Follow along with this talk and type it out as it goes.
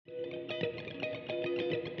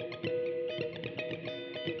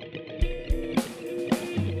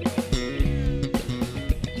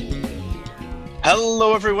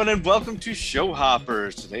Hello, everyone, and welcome to Show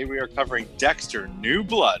Hoppers. Today we are covering Dexter: New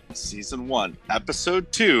Blood, Season 1,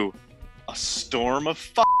 Episode 2, A Storm of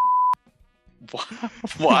F***.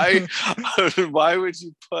 Why? Why would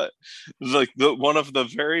you put one of the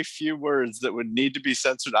very few words that would need to be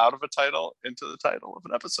censored out of a title into the title of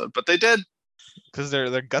an episode? But they did. Because they're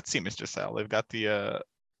gutsy, Mr. Sal. They've got the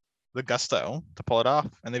gusto to pull it off,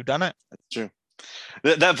 and they've done it. That's true.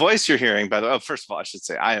 That voice you're hearing, by the way, first of all, I should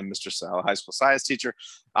say I am Mr. Sal, a high school science teacher,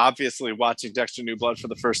 obviously watching Dexter: New Blood for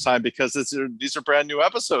the first time because these are brand new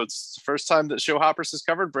episodes. First time that Show Hoppers has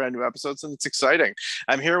covered brand new episodes, and it's exciting.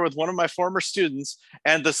 I'm here with one of my former students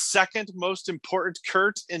and the second most important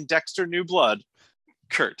Kurt in Dexter: New Blood,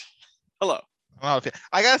 Kurt. Hello. I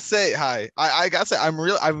gotta say hi. I gotta say I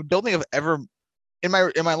don't think I've ever in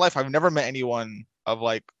my life I've never met anyone of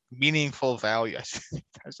like meaningful value. I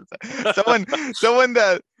should say someone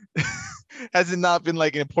that has not been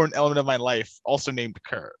like an important element of my life also named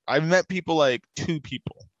Kurt. I've met people like two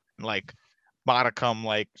people like modicum,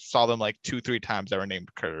 like saw them like 2-3 times that were named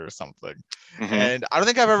Kurt or something. Mm-hmm. And I don't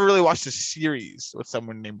think I've ever really watched a series with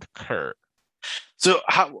someone named Kurt. So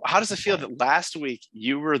how does it feel that last week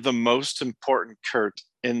you were the most important Kurt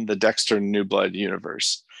in the Dexter New Blood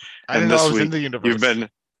universe? I didn't know I was in the universe. You've been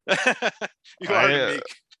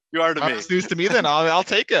you are to me. It's news to me. Then I'll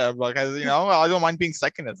take it. Like I don't mind being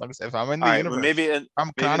second as long as if I'm in the universe.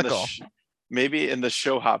 I'm canonical. Maybe in the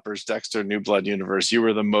Show Hoppers Dexter New Blood universe, you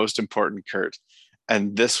were the most important Kurt,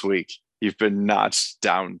 and this week you've been notched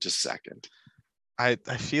down to second. I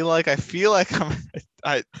feel like I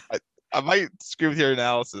might screw with your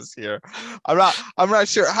analysis here. I'm not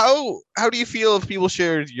sure. How do you feel if people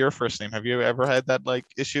shared your first name? Have you ever had that like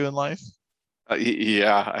issue in life?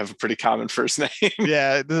 Yeah, I have a pretty common first name.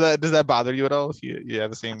 Yeah, does that bother you at all if you have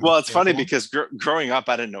the same? Well, it's funny because growing up,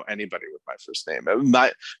 I didn't know anybody with my first name.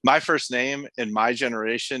 My first name in my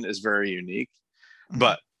generation is very unique,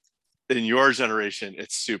 but in your generation,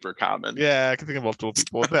 it's super common. Yeah, I can think of multiple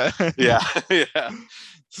people with that. yeah.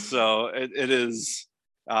 So it is,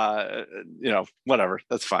 whatever.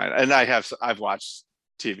 That's fine. And I've watched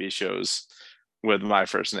TV shows with my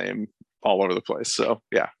first name all over the place. So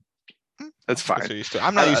yeah. That's fine.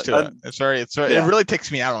 I'm not used to it. It's very. Yeah. It really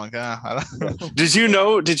takes me out. I'm like, Did you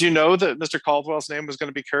know that Mr. Caldwell's name was going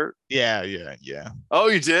to be Kurt? Yeah. Oh,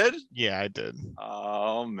 you did? Yeah, I did.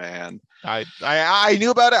 Oh man. I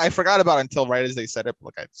knew about it. I forgot about it until right as they said it.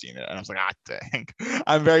 Like I'd seen it, and I was like, dang.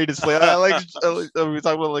 I'm very displayed. I like. We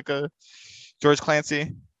talk about like a George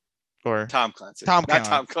Clancy. Or Tom Clancy. Not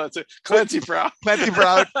Tom Clancy. Clancy Brown. Clancy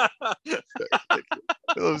Brown.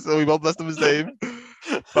 So we both messed up his name,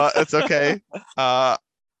 but it's okay. Yeah,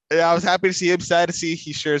 I was happy to see him. Sad to see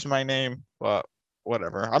he shares my name, but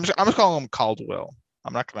whatever. I'm just calling him Caldwell.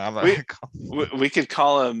 We could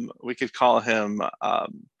call him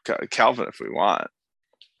Calvin if we want.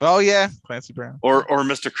 Oh yeah, Clancy Brown. Or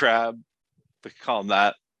Mr. Crab. We could call him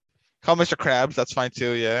that. Call Mr. Krabs, that's fine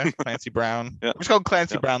too, yeah. Clancy Brown. Yeah. We just call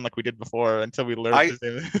Clancy Brown like we did before until we learned his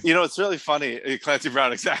name. It's really funny. Clancy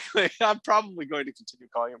Brown, exactly. I'm probably going to continue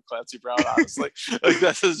calling him Clancy Brown, honestly. Like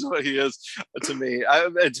this is what he is to me.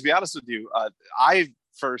 And to be honest with you, I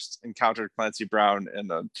first encountered Clancy Brown in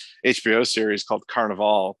the HBO series called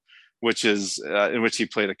Carnival, which is in which he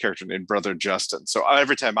played a character named Brother Justin. So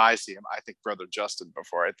every time I see him, I think Brother Justin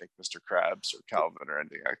before I think Mr. Krabs or Calvin or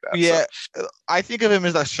anything like that. Yeah, so, I think of him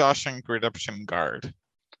as a Shawshank Redemption guard.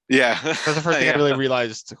 Yeah. That's the first thing I really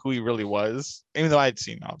realized who he really was. Even though I'd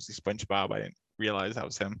seen, obviously, SpongeBob, I didn't realize that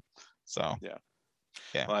was him. So, yeah.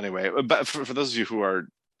 Well, anyway, but for those of you who are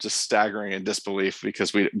just staggering in disbelief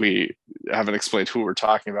because we haven't explained who we're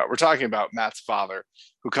talking about Matt's father,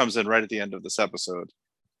 who comes in right at the end of this episode.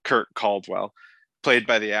 Kurt Caldwell, played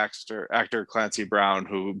by the actor Clancy Brown,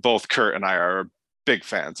 who both Kurt and I are big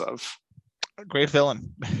fans of. Great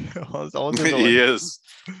villain. He is.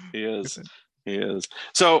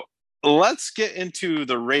 So let's get into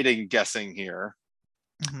the rating guessing here.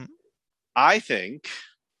 Mm-hmm. I think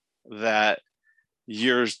that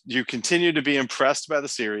you continue to be impressed by the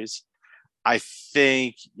series. I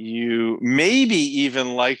think you maybe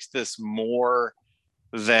even liked this more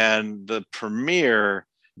than the premiere.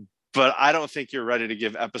 But I don't think you're ready to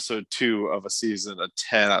give episode 2 of a season a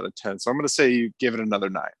 10 out of 10. So I'm going to say you give it another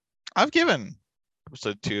 9. I've given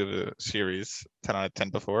episode 2 of the series 10 out of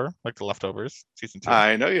 10 before, like The Leftovers, season 2.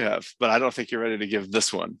 I know you have, but I don't think you're ready to give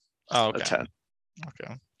this one a 10.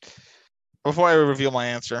 Okay. Before I reveal my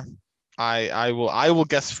answer, I will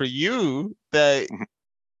guess for you that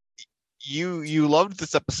you loved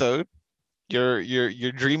this episode.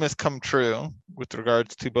 Your dream has come true with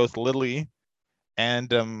regards to both Lily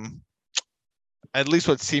and At least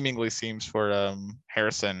what seemingly seems for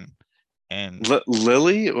Harrison and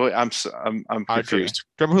Lily? Wait, I'm Audrey. Do confused.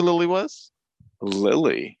 you remember who Lily was?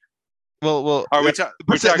 Lily. Well, Are we the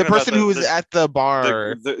talking about person who was at the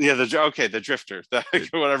bar, the drifter,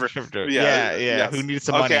 whatever. yeah, who Yes. needed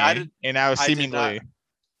some Okay, money, and now I did not seemingly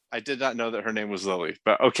I did not know that her name was Lily,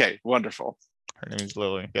 but okay, wonderful. her name is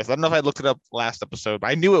Lily. Yes, I don't know if I looked it up last episode, but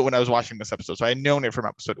I knew it when I was watching this episode, so I known it from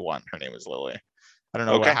episode 1. Her name is Lily. I don't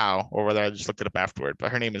know Okay. how or whether I just looked it up afterward,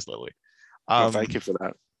 but her name is Lily. Well, thank you for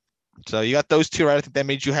that. So you got those two right. I think that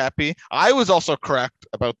made you happy. I was also correct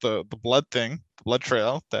about the blood thing, the blood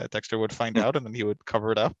trail that Dexter would find out, and then he would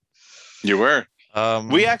cover it up. You were.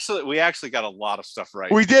 We actually got a lot of stuff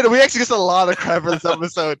right. We did. We actually got a lot of crap for this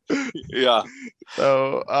episode. Yeah.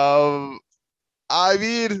 So, I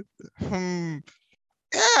mean, yeah,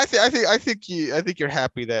 I think you're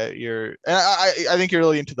happy that you're. And I think you're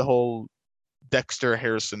really into the whole Dexter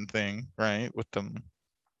Harrison thing, right? With them.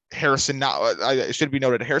 Harrison, it should be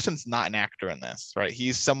noted, Harrison's not an actor in this, right?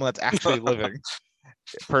 He's someone that's actually living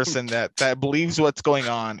person that believes what's going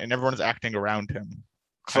on, and everyone's acting around him.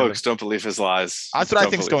 Folks, don't believe his lies. That's what I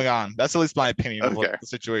think's going on. That's at least my opinion of what the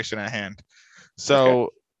situation at hand.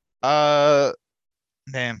 So, man,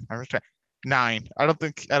 I was trying 9. I don't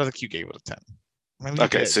think you gave it a 10. Maybe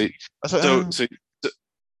okay, so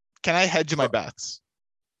can I hedge my bets?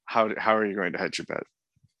 How are you going to hedge your bet?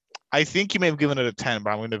 I think you may have given it a 10,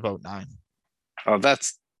 but I'm going to vote 9. Oh,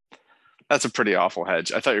 that's a pretty awful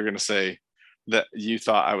hedge. I thought you were going to say that you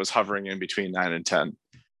thought I was hovering in between 9 and 10.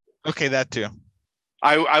 Okay, that too.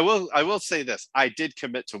 I will say this. I did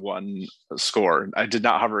commit to one score. I did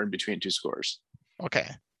not hover in between 2 scores. Okay.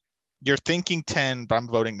 You're thinking 10, but I'm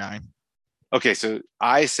voting 9. Okay, so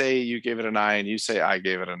I say you gave it a 9. You say I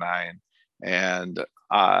gave it a 9. And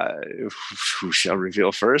who shall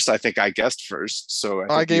reveal first? I think I guessed first. So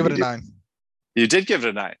I gave it a 9. You did give it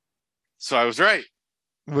a 9. So I was right.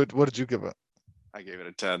 What did you give it? I gave it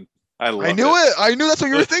a 10. I knew it. I knew that's what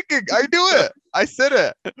you were thinking. I knew it. I said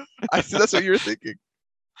it. I said that's what you were thinking.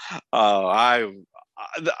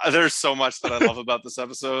 There's so much that I love about this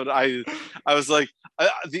episode. I was like,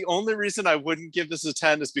 the only reason I wouldn't give this a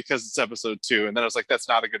 10 is because it's episode 2, and then I was like, that's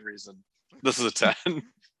not a good reason. This is a 10.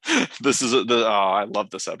 I love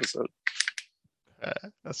this episode.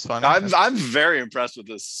 That's fun. I'm very impressed with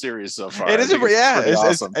this series so far. It is,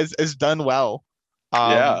 awesome. It's done well.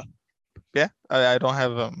 Yeah. I don't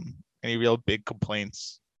have any real big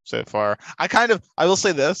complaints so far. I will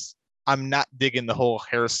say this. I'm not digging the whole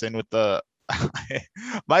Harrison with the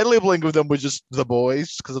my labeling of them was just the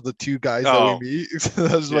boys because of the 2 guys that we meet.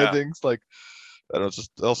 Those my things. Like I don't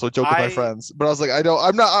just also joke with my friends, but I was like,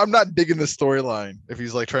 I'm not digging the storyline. If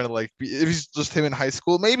he's like trying to if he's just him in high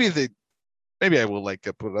school, maybe I will like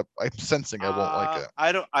it, but I'm sensing I won't like it.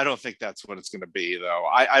 I don't think that's what it's going to be though.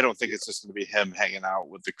 I don't think it's just going to be him hanging out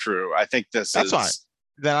with the crew. I think that's fine.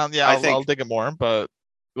 Then I'll dig it more, but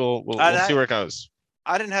we'll see where it goes.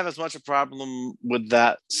 I didn't have as much a problem with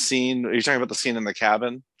that scene. Are you talking about the scene in the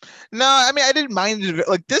cabin? No, I mean I didn't mind it.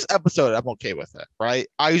 Like this episode, I'm okay with it, right?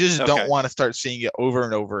 I just don't want to start seeing it over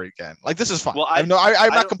and over again. Like this is fun. Well, I'm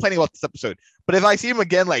not complaining about this episode, but if I see him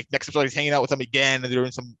again, like next episode, he's hanging out with them again, and they're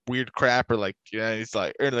doing some weird crap, or like he's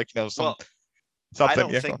like, or like something.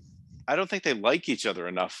 I don't think they like each other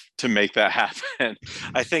enough to make that happen.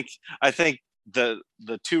 I think the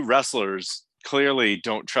 2 wrestlers clearly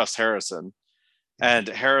don't trust Harrison. And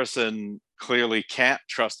Harrison clearly can't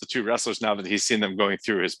trust the 2 wrestlers now that he's seen them going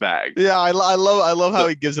through his bag. Yeah, I love how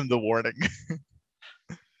he gives him the warning.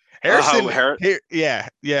 Harrison,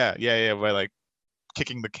 by like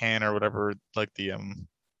kicking the can or whatever, like the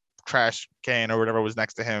trash can or whatever was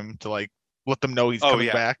next to him to like let them know he's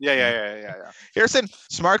coming back. Yeah. Harrison,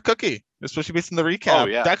 smart cookie, especially based on the recap. Oh,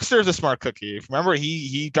 yeah. Dexter's a smart cookie. If you remember,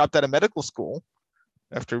 he dropped out of medical school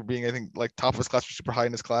after being, I think, like top of his class or super high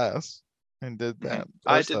in his class. And did that.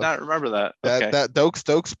 I did not remember that. Okay. That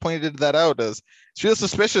Stokes pointed that out as it's real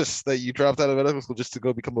suspicious that you dropped out of medical school just to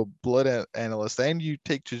go become a blood analyst and you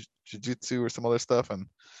take jiu-jitsu or some other stuff and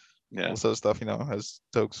all this other stuff, as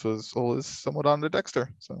Stokes was always somewhat on to Dexter.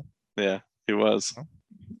 So yeah, he was.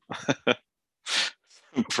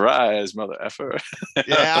 Surprise, mother effer.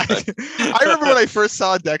 Yeah, I remember when I first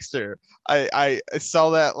saw Dexter. I saw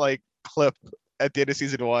that like clip at the end of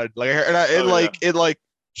season 1, it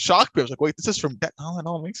shocked me. I was like, wait, this is from that. Oh, it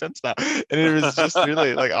all makes sense now. And it was just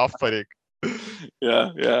really like off-putting.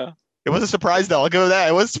 Yeah. It was a surprise though. I'll go with that.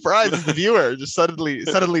 It was a surprise as the viewer, just suddenly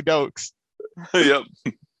dokes. Yep.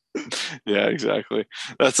 Yeah, exactly.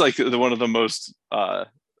 That's like one of the most that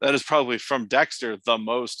is probably from Dexter the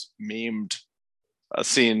most memed a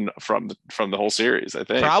scene from the whole series. I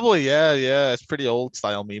think Probably, yeah. It's pretty old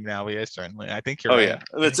style meme now. Yeah, certainly. I think you're right. Yeah,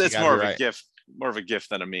 it's more of a GIF,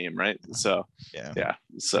 than a meme, right? So yeah.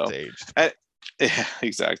 So it's aged. Yeah,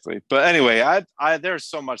 exactly. But anyway, I there's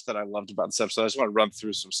so much that I loved about this episode. I just want to run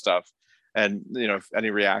through some stuff, and if any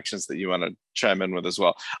reactions that you want to chime in with as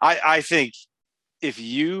well. I think if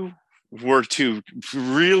you were to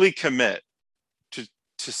really commit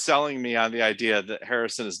to selling me on the idea that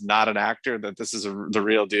Harrison is not an actor, that this is the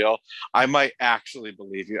real deal, I might actually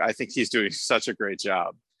believe you. I think he's doing such a great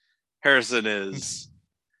job. Harrison is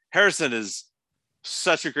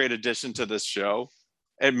such a great addition to this show.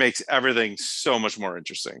 It makes everything so much more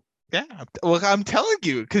interesting. Yeah, well, I'm telling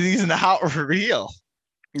you, because he's not real.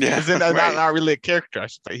 Yeah, right. not really a character. I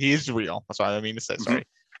should say he's real. That's what I mean to say. Sorry,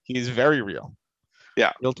 he's very real.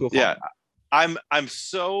 Yeah, real to a fault. Yeah. I'm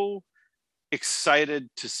so excited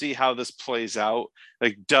to see how this plays out.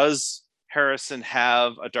 Like, does Harrison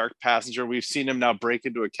have a dark passenger? We've seen him now break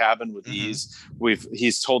into a cabin with ease.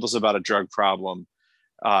 He's told us about a drug problem,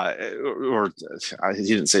 or he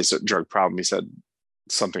didn't say drug problem. He said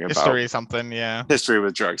something about history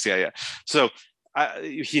with drugs. Yeah. So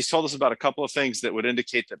he's told us about a couple of things that would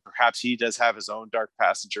indicate that perhaps he does have his own dark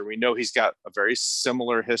passenger. We know he's got a very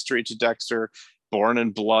similar history to Dexter, born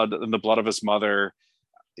in the blood of his mother,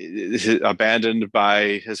 abandoned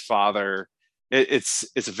by his father.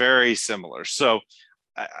 It's very similar. So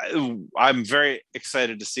I'm very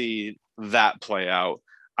excited to see that play out.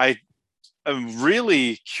 I am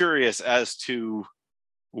really curious as to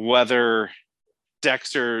whether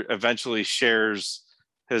Dexter eventually shares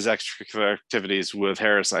his extracurricular activities with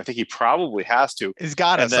Harrison. I think he probably has to. He's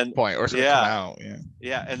got at some point, or something come out.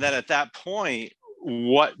 Yeah. And then at that point,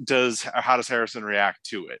 how does Harrison react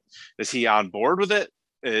to it? Is he on board with it?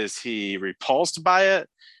 Is he repulsed by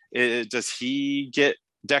it? Does he get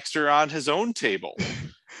Dexter on his own table?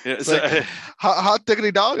 Hot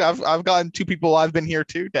diggity dog. I've gotten 2 people. I've been here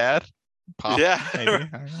too, Dad. Pop. Yeah.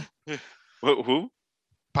 Maybe. Who?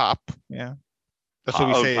 Pop. Yeah. That's what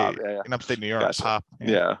we say in upstate New York. Gotcha. Pop.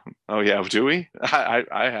 Yeah. Oh yeah. Do we? I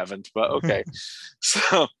haven't, but okay.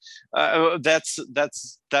 So that's one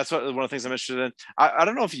of the things I'm interested in. I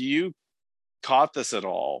don't know if you caught this at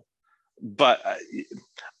all, but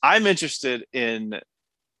I'm interested in.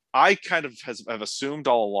 I kind of have assumed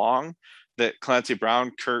all along that Clancy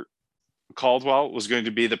Brown, Kurt Caldwell was going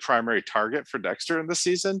to be the primary target for Dexter in this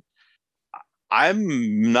season.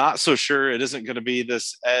 I'm not so sure it isn't going to be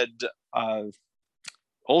this Edward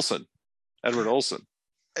Olsen.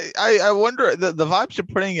 I wonder, the vibes you're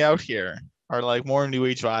putting out here are like more New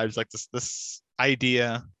Age vibes, like this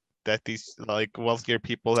idea that these like wealthier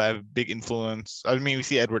people have big influence. I mean, we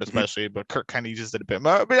see Edward especially, but Kurt kind of uses it a bit,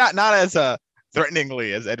 but not as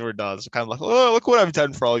threateningly as Edward does. Kind of like, oh, look what I've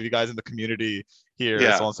done for all of you guys in the community here,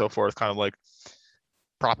 and so on and so forth. Kind of like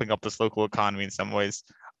propping up this local economy in some ways.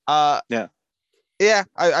 I mean,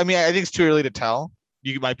 I think it's too early to tell.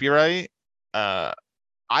 You might be right. I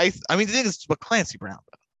mean, the thing is, but Clancy Brown,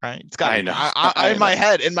 right? It's got. I know. In my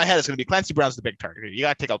head, it's going to be Clancy Brown's the big target. You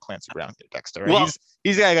got to take out Clancy Brown, Dexter. Right? Well,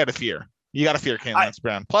 he's the guy you got to fear. You got to fear Clancy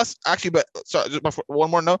Brown. Plus, actually, but sorry, just one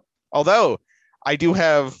more note. Although I do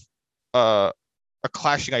have a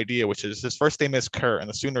clashing idea, which is his first name is Kurt, and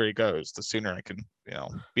the sooner he goes, the sooner I can,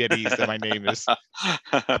 be at ease that my name is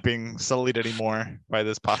not being sullied anymore by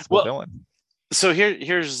this possible villain. So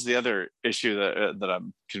here's the other issue that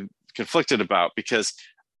I'm conflicted about, because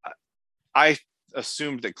I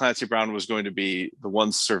assumed that Clancy Brown was going to be the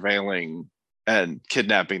one surveilling and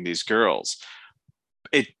kidnapping these girls.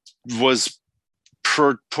 It was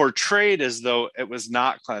portrayed as though it was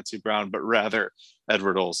not Clancy Brown, but rather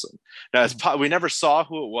Edward Olsen. Now, we never saw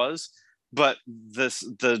who it was, but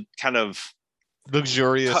the kind of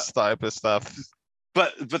luxurious type of stuff.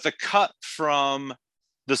 But the cut from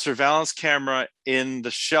the surveillance camera in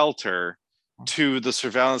the shelter to the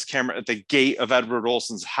surveillance camera at the gate of Edward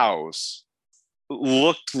Olsen's house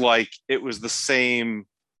looked like it was the same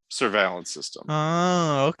surveillance system.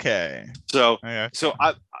 Oh, okay. So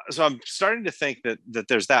I'm starting to think that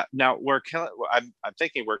there's that now. I'm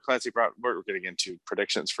thinking where Clancy Brown. We're getting into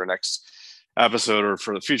predictions for next episode or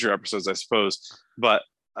for the future episodes, I suppose. But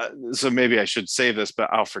so maybe I should save this,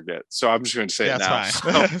 but I'll forget. So I'm just going to say it now.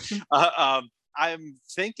 So, I'm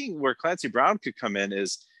thinking where Clancy Brown could come in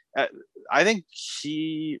is, I think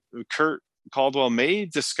Kurt Caldwell may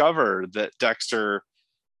discover that Dexter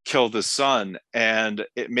killed his son, and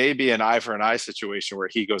it may be an eye for an eye situation where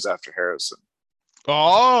he goes after Harrison.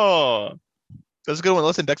 Oh, that's a good one.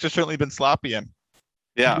 Listen, Dexter's certainly been sloppy in.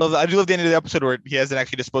 Yeah, I do love the end of the episode where he hasn't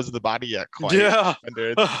actually disposed of the body yet. Quite. Yeah,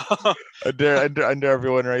 under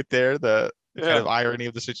everyone right there. kind of irony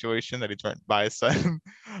of the situation that he's right by his son.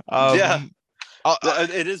 Yeah. I'll,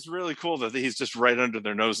 It is really cool that he's just right under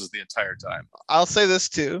their noses the entire time. I'll say this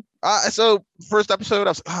too. So first episode,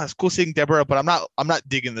 I was like, it's cool seeing Deborah, but I'm not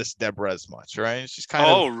digging this Deborah as much, right? She's kind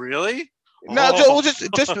of. Oh, really? No, just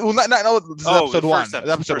well, not no. This is episode one.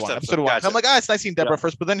 Episode one. Gotcha. I'm like, it's nice seeing Deborah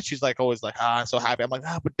first, but then she's like always like, I'm so happy. I'm like,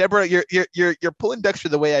 but Deborah, you're pulling Dexter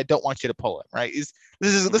the way I don't want you to pull him, right?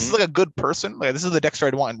 This is like a good person. Like this is the Dexter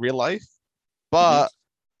I'd want in real life, but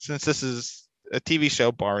since this is a TV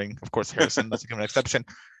show, barring of course Harrison, that's an exception.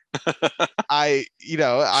 I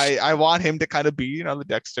want him to kind of be, the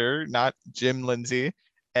Dexter, not Jim Lindsay,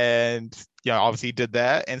 and obviously he did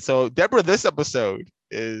that, and so Deborah this episode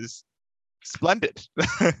is splendid.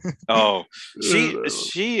 Oh,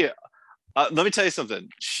 she let me tell you something.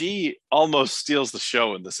 She almost steals the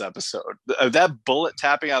show in this episode. That bullet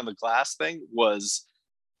tapping on the glass thing was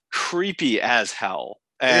creepy as hell.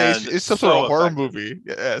 And it's some sort of horror movie.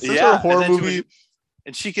 Yeah, some sort of horror movie.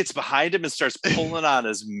 And she gets behind him and starts pulling on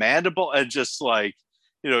his mandible and just like,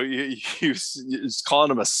 he's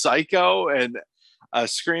calling him a psycho and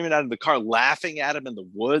screaming out of the car, laughing at him in the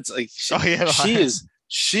woods. Like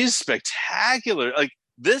she's spectacular. Like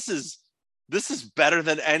this is better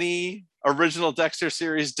than any original Dexter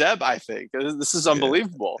series Deb, I think. This is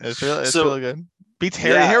unbelievable. It's really good. Beats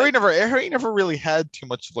Harry. Yeah. Harry never really had too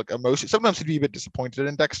much of like emotion. Sometimes he'd be a bit disappointed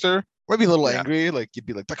in Dexter. Maybe a little angry. Like you'd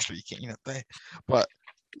be like, Dexter, you can't, but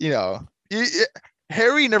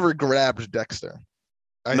Harry never grabbed Dexter.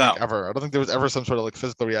 I think ever. I don't think there was ever some sort of like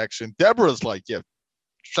physical reaction. Deborah's like,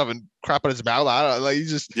 shoving crap in his mouth. I don't know, like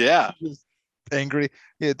he's just angry.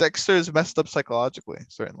 Yeah, Dexter is messed up psychologically,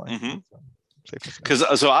 certainly. Because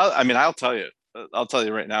I'll tell you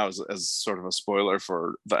right now as sort of a spoiler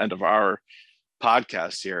for the end of our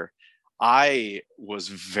podcast here, I was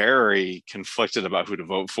very conflicted about who to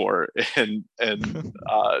vote for in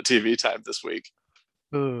TV time this week.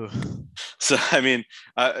 So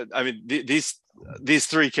these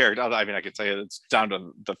three characters, I could tell you it's down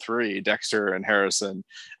to the three, Dexter and Harrison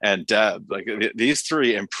and Deb. Like these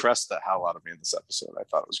three impressed the hell out of me in this episode. I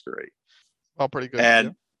thought it was great. Oh, pretty good.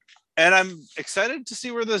 And I'm excited to see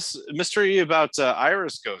where this mystery about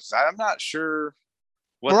Iris goes. I'm not sure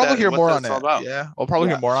what we'll hear more on it. About. Yeah, we'll probably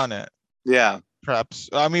hear more on it. Yeah, perhaps.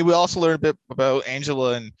 We also learned a bit about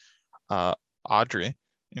Angela and Audrey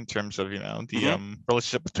in terms of the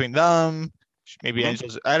relationship between them. Maybe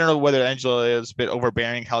Angela's. I don't know whether Angela is a bit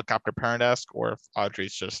overbearing, helicopter parent-esque, or if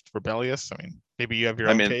Audrey's just rebellious. Maybe you have your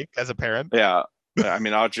own take as a parent. Yeah,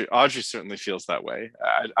 Audrey certainly feels that way.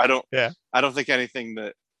 I don't think anything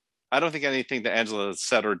that Angela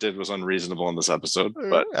said or did was unreasonable in this episode.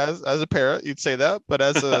 But as a parent, you'd say that. But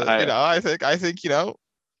as a I think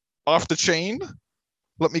off the chain,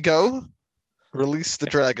 let me go, release the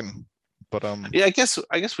dragon. But I guess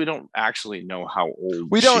we don't actually know how old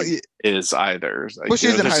she is either. Like, well,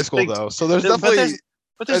 she's in high school though, so there's definitely.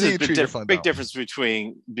 But there's a big difference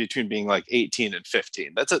between being like 18 and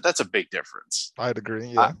 15. That's a big difference. I'd agree.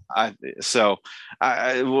 Yeah.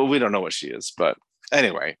 We don't know what she is, but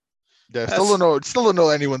anyway. Yeah, still don't know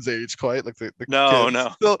anyone's age quite. Like the no.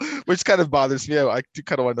 Still, which kind of bothers me. I do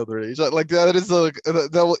kind of want to know their age. Like that is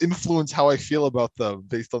that will influence how I feel about them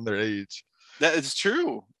based on their age. That is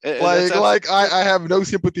true. I have no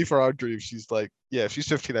sympathy for Audrey if she's like, if she's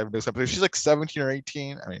 15, I have no sympathy. If she's like 17 or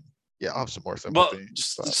 18, I'll have some more sympathy. Well,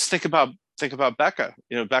 just think about Becca.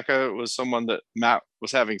 Becca was someone that Matt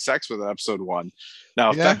was having sex with in episode 1.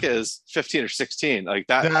 Now, if Becca is 15 or 16, like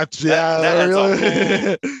that's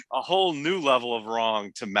really... a whole new level of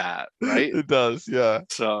wrong to Matt, right? It does, yeah.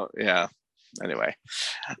 So, yeah. Anyway.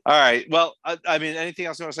 All right. Well, anything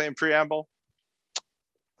else you want to say in preamble?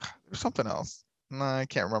 There's something else. No, I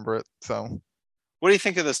can't remember it. So, what do you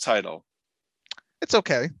think of this title? It's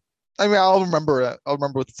okay. I'll remember it. I'll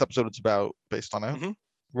remember what this episode is about based on it.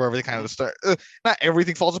 Where everything kind of start. Not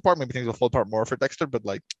everything falls apart. Maybe things will fall apart more for Dexter, but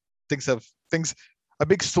like a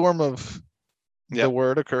big storm of the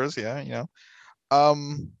word occurs. Yeah,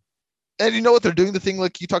 and what they're doing, the thing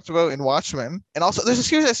like you talked about in Watchmen, and also there's a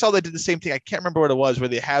series I saw that did the same thing. I can't remember what it was, where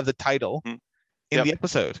they have the title in the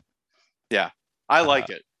episode. Yeah, I like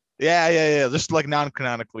it. Yeah. Just like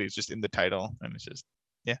non-canonically, it's just in the title, and it's just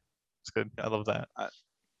it's good. I love that.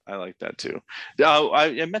 I like that too.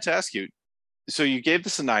 I meant to ask you. So you gave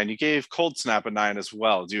this a 9. You gave Cold Snap a 9 as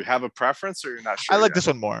well. Do you have a preference, or you're not sure? I like this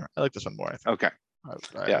one more. I think. Okay.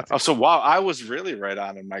 So wow, I was really right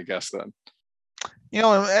on in my guess then.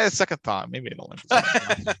 Second thought, maybe I don't like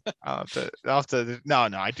this one. I'll have to. No,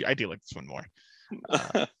 I do like this one more.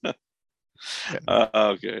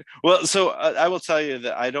 Okay. Well, so I will tell you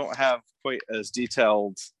that I don't have quite as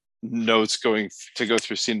detailed notes going to go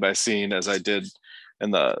through scene by scene as I did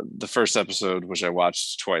in the first episode, which I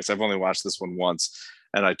watched twice. I've only watched this one once,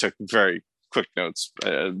 and I took very quick notes.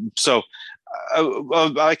 So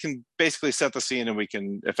I can basically set the scene, and we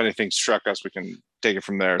can, if anything struck us, we can take it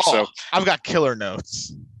from there. So I've got killer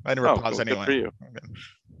notes. I never pause cool. anyway. Good for you. Okay.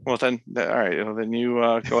 Well then, all right. Well then, you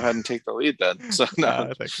go ahead and take the lead then. So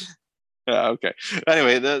no. Okay.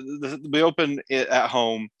 Anyway, we open it at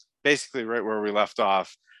home, basically right where we left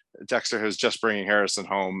off. Dexter has just bringing Harrison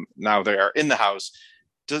home. Now they are in the house,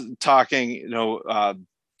 talking.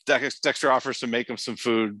 Dexter offers to make him some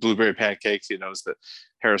food, blueberry pancakes. He knows that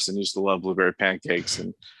Harrison used to love blueberry pancakes,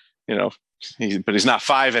 and but he's not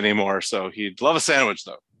 5 anymore, so he'd love a sandwich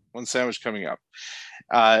though. One sandwich coming up,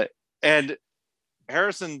 and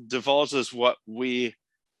Harrison divulges what we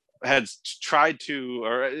had tried to,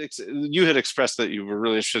 or you had expressed that you were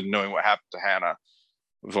really interested in knowing what happened to Hannah.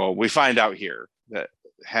 Well, we find out here that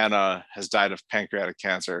Hannah has died of pancreatic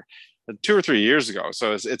cancer 2 or 3 years ago.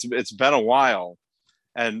 So it's been a while,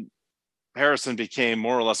 and Harrison became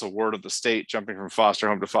more or less a ward of the state, jumping from foster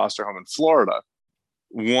home to foster home in Florida.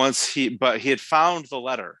 But he had found the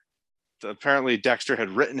letter. Apparently, Dexter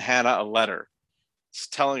had written Hannah a letter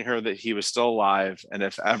telling her that he was still alive, and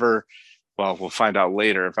if ever, well, we'll find out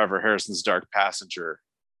later, if ever Harrison's dark passenger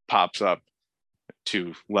pops up,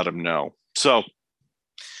 to let him know. So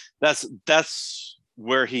that's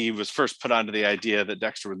where he was first put onto the idea that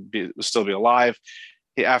Dexter would still be alive.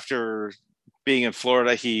 After being in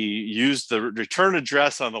Florida, he used the return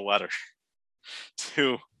address on the letter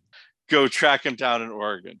to go track him down in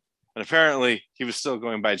Oregon. And apparently he was still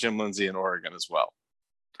going by Jim Lindsay in Oregon as well.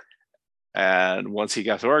 And once he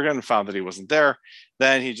got to Oregon and found that he wasn't there,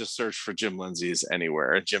 then he just searched for Jim Lindsay's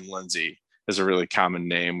anywhere. And Jim Lindsay is a really common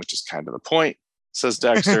name, which is kind of the point, says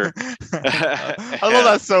Dexter. I love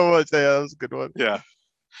that so much. Yeah, that was a good one. Yeah.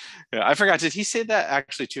 I forgot. Did he say that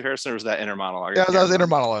actually to Harrison, or was that inner monologue? Yeah, that was inner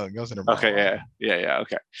monologue. Okay. Yeah.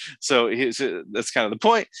 Okay. So that's kind of the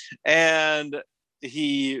point. And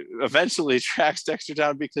he eventually tracks Dexter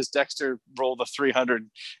down because Dexter rolled a 300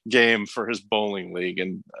 game for his bowling league,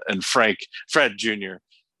 and Fred Jr.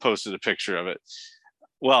 posted a picture of it.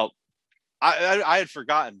 Well, I had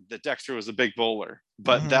forgotten that Dexter was a big bowler,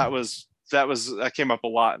 but that came up a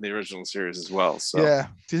lot in the original series as well. So yeah,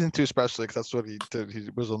 season 2 especially, because that's what he did. He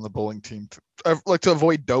was on the bowling team to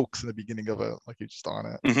avoid dokes in the beginning of it, like he just on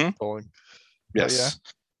it bowling. Yes. Yeah.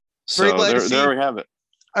 So there we have it.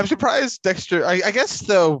 I'm surprised Dexter. I guess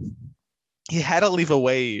though, he had to leave a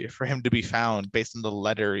way for him to be found based on the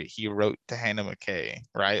letter he wrote to Hannah McKay,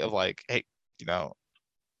 right? Of like, hey,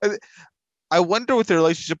 I wonder what the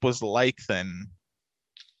relationship was like then.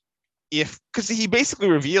 Because he basically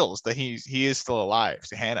reveals that he is still alive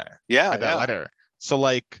to Hannah. Yeah, that letter. So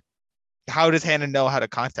like, how does Hannah know how to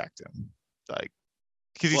contact him? Like,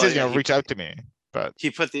 because he says, reach out to me. But he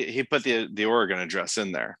put the Oregon address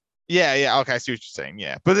in there. Yeah. Okay, I see what you're saying.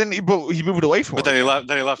 Yeah, but then he moved away from. But then he left.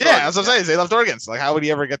 Yeah, Oregon. That's what I'm saying. They left Oregon. So like, how would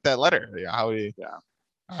he ever get that letter? Yeah, how would he? Yeah.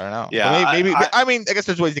 I don't know. Yeah, maybe. I mean, I guess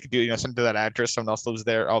there's ways you could do. Send to that address. Someone else lives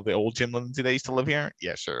there. Oh, the old Jim Lindsay that used to live here.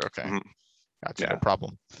 Yeah, sure. Okay. Mm-hmm. Gotcha. No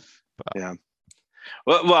problem. But, yeah.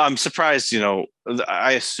 Well, I'm surprised.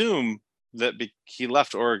 I assume that he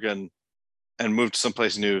left Oregon and moved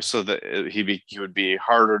someplace new so that he would be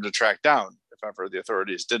harder to track down if ever the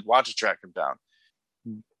authorities did want to track him down.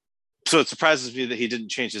 So it surprises me that he didn't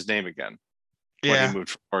change his name again when he moved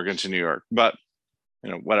from Oregon to New York. But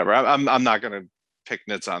whatever. I'm not going to pick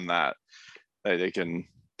nits on that. They can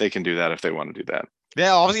do that if they want to do that.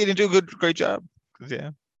 Yeah, obviously he didn't do a great job.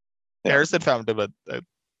 Yeah. Harrison found him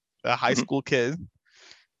a high school kid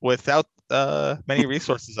without many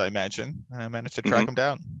resources, I imagine. I managed to track him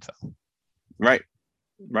down. So. Right.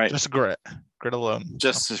 Just grit alone.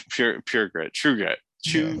 Just pure grit, true grit,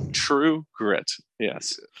 true grit.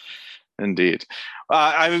 Yes, indeed.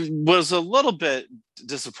 I was a little bit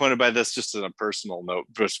disappointed by this, just on a personal note,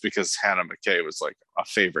 just because Hannah McKay was like a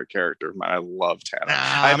favorite character of mine. I loved Hannah.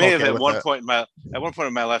 I may have at one point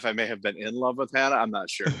in my life, I may have been in love with Hannah. I'm not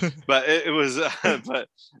sure, but it was,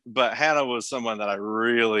 but Hannah was someone that I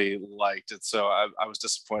really liked, and so I was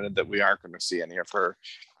disappointed that we aren't going to see any of her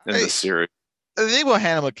in this series. The thing about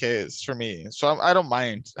Hannah McKay is, for me, so I don't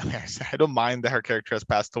mind. I don't mind that her character has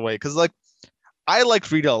passed away, because like I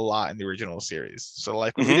liked Rita a lot in the original series. So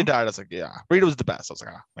like when Rita died, I was like, yeah, Rita was the best. I was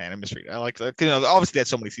like, oh man, I miss Rita. I like that. Obviously they had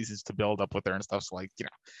so many seasons to build up with her and stuff. So like,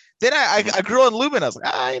 then I grew on Lubin. I was like,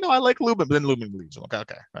 I like Lubin, but then Lubin leaves. I'm like,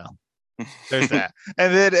 okay, well, there's that.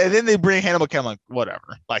 And then they bring Hannah McKay. I'm like,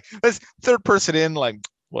 whatever. Like, let's third person in, like,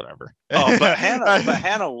 whatever.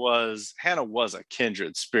 Hannah was a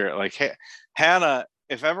kindred spirit. Like Hannah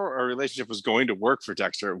if ever a relationship was going to work for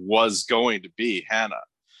Dexter, it was going to be Hannah.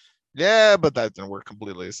 Yeah, but that didn't work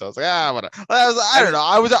completely. So I was like, whatever. I don't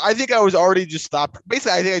know. I think I was already just stopped.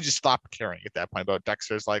 Basically, I think I just stopped caring at that point about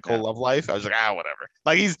Dexter's like whole love life. I was like, whatever.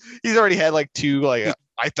 Like he's already had like two, like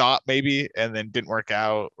I thought maybe, and then didn't work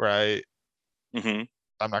out, right? Mm-hmm.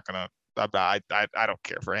 I'm not gonna. I don't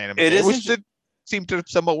care for anime. It which did seem to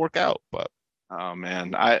somewhat work out, but oh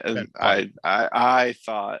man, I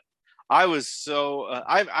thought I was so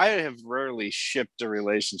I have rarely shipped a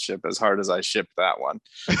relationship as hard as I shipped that one.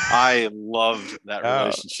 I loved that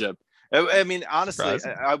relationship. I mean, honestly,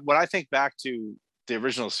 when I think back to the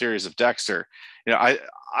original series of Dexter, you know, I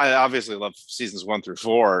obviously love seasons 1 through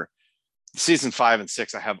 4. Season 5 and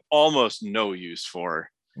 6, I have almost no use for.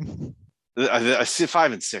 I see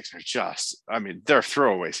 5 and 6 are just, I mean, they're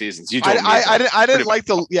throwaway seasons. You don't. I didn't like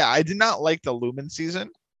the. Yeah, I did not like the Lumen season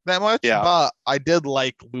that much. Yeah. But I did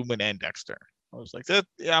like Lumen and Dexter. I was like,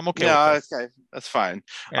 yeah, I'm okay. Yeah, with okay, that's fine.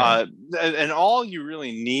 Yeah. And all you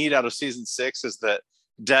really need out of season 6 is that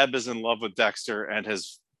Deb is in love with Dexter and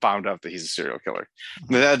has found out that he's a serial killer.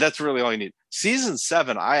 That's really all you need. Season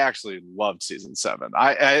 7, I actually loved season 7.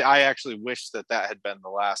 I actually wish that had been the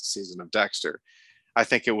last season of Dexter. I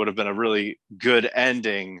think it would have been a really good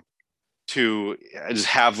ending to just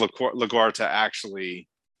have LaGuardia actually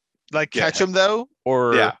like catch him though,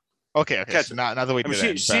 or yeah, okay, so not the way to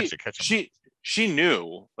actually catch him. She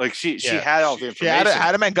knew, like she had all the information. She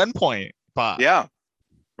had him at gunpoint, but yeah,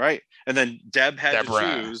 right. And then Deb had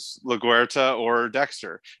to choose LaGuardia or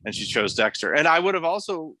Dexter, and she chose Dexter. And I would have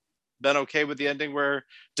also been okay with the ending where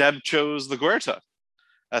Deb chose LaGuardia.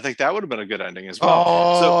 I think that would have been a good ending as well.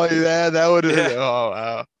 Oh, yeah, that would have been. Oh,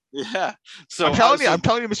 wow. Yeah. So I'm telling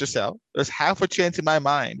you, Mr. Sal, there's half a chance in my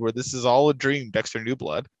mind where this is all a dream, Dexter New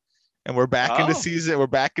Blood, and we're back into season. We're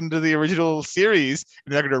back into the original series,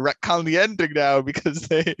 and they're going to retcon the ending now because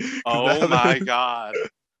they. Oh my god.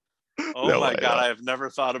 Oh my god! I have never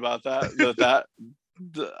thought about that.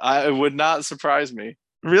 It would not surprise me.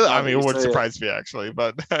 Really, I mean, it wouldn't surprise me actually,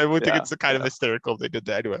 but I would think it's kind of hysterical if they did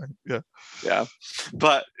that anyway. Yeah.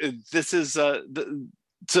 But this is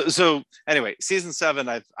so anyway. Season 7,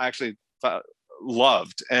 I actually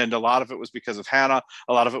loved, and a lot of it was because of Hannah.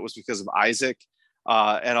 A lot of it was because of Isaac,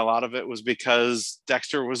 and a lot of it was because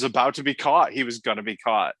Dexter was about to be caught. He was going to be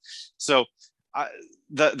caught. So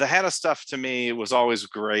the Hannah stuff to me was always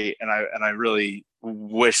great, and I really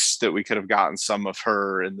wish that we could have gotten some of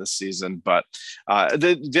her in this season. But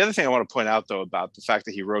the other thing I want to point out, though, about the fact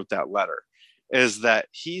that he wrote that letter is that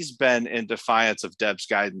he's been in defiance of Deb's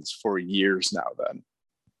guidance for years now then.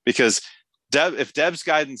 Because if Deb's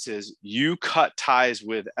guidance is you cut ties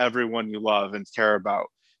with everyone you love and care about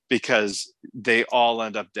because they all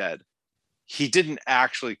end up dead, he didn't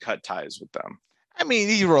actually cut ties with them. I mean,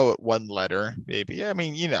 he wrote one letter, maybe. I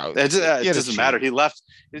mean, it doesn't matter. He left.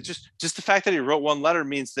 It's just the fact that he wrote one letter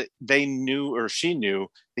means that they knew, or she knew,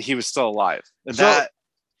 that he was still alive. And that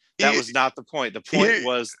was not the point. The point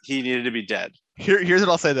was he needed to be dead. Here's what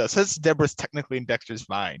I'll say though. Since Deborah's technically in Dexter's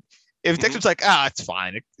mind, if Dexter's like, it's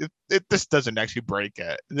fine, this doesn't actually break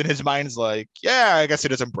it, and then his mind's like, yeah, I guess it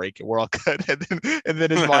doesn't break it, we're all good, and then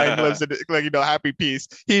his mind lives in like happy peace.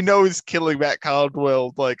 He knows killing Matt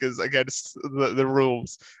Caldwell like is against the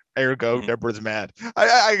rules. Ergo, Deborah's mad.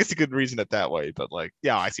 I guess you could reason it that way, but like,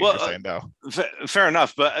 yeah, I see what you're saying though. Fair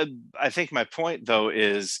enough, but I think my point though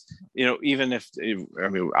is, even if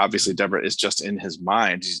obviously Deborah is just in his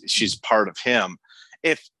mind, she's part of him.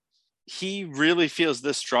 If he really feels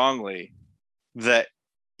this strongly that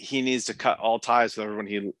he needs to cut all ties with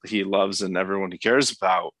everyone he loves and everyone he cares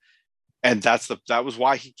about, and that was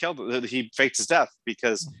why he faked his death,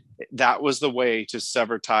 because that was the way to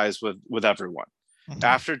sever ties with everyone. Mm-hmm.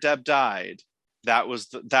 After Deb died, that was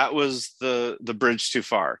the bridge too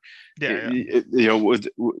far.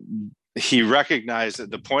 He recognized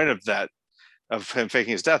that the point of him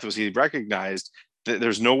faking his death was he recognized that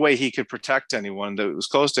there's no way he could protect anyone that was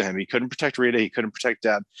close to him. He couldn't protect Rita. He couldn't protect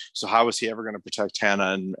Deb. So how was he ever going to protect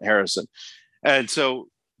Hannah and Harrison? And so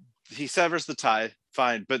he severs the tie.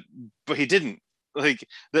 Fine, but he didn't. Like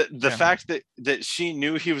the fact that she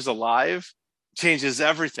knew he was alive changes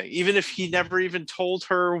everything. Even if he never even told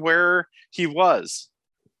her where he was.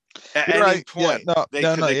 At any point, they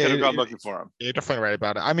could have gone looking for him. You're definitely right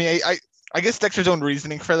about it. I mean, I guess Dexter's own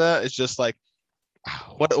reasoning for that is just like,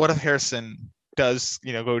 what if Harrison does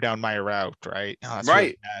go down my route, right? That's right.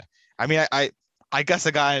 Really bad. I mean, I guess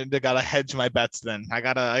I gotta hedge my bets then. I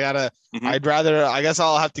gotta I guess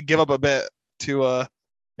I'll have to give up a bit to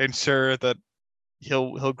ensure that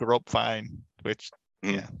he'll grow up fine, which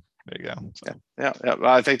there you go. So. Yeah.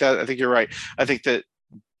 I think you're right. I think that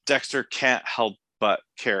Dexter can't help but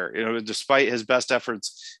care. Despite his best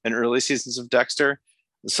efforts in early seasons of Dexter,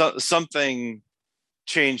 something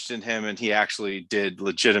changed in him, and he actually did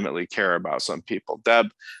legitimately care about some people.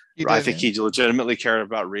 Deb, I think he legitimately cared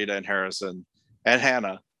about Rita and Harrison and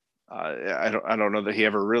Hannah. I don't know that he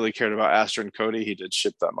ever really cared about Astor and Cody. He did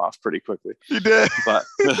ship them off pretty quickly. He did, but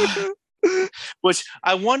which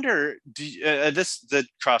I wonder. This did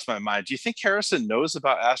cross my mind. Do you think Harrison knows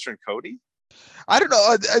about Astor and Cody? I don't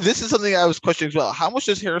know. This is something I was questioning as well. How much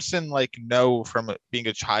does Harrison know from being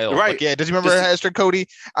a child? Right. Yeah. Does he remember Astor and Cody?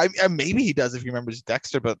 Maybe he does if he remembers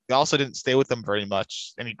Dexter, but he also didn't stay with them very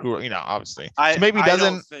much, and he grew. Obviously. So maybe he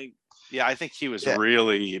doesn't. I think he was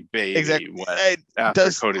really baby. Exactly. When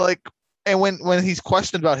Cody. And when he's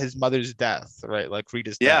questioned about his mother's death, right? Like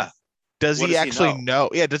Rita's death. Does he actually know?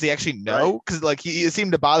 Yeah. Does he actually know? Because it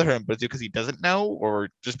seemed to bother him, but is it because he doesn't know, or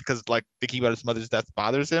just because thinking about his mother's death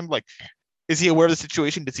bothers him? Is he aware of the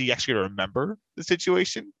situation? Does he actually remember the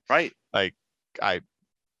situation? Right.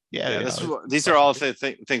 These are all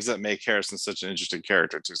things that make Harrison such an interesting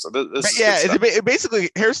character too. So basically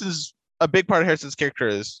Harrison's a big part of Harrison's character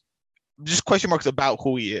is just question marks about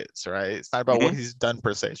who he is, right? It's not about what he's done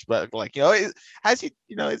per se, but has he,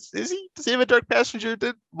 does he have a dark past?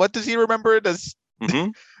 What does he remember?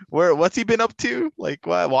 What's he been up to?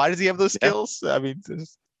 Why does he have those skills? I mean,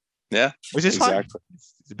 which is fine.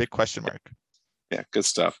 It's a big question mark. Yeah, good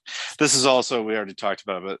stuff. This is also, we already talked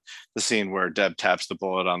about it, the scene where Deb taps the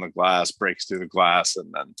bullet on the glass, breaks through the glass,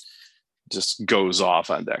 and then just goes off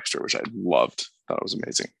on Dexter, which I loved. Thought it was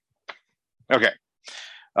amazing. Okay.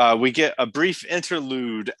 We get a brief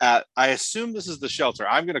interlude at, I assume this is the shelter.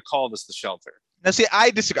 I'm going to call this the shelter. Now, see,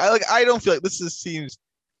 I disagree. I don't feel like this seems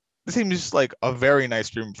like a very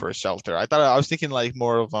nice room for a shelter. I was thinking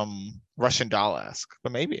more of Russian Doll-esque,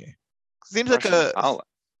 but maybe it seems Russian like a doll.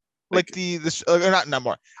 Not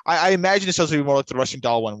more. I imagine the shelter would be more like the Russian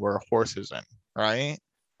Doll one where a horse is in, right?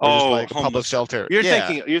 Or just a public shelter. You're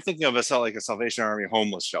thinking of a Salvation Army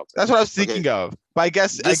homeless shelter. That's what I was thinking of. But I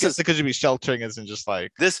guess it could be sheltering isn't just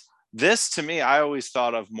like this. This to me, I always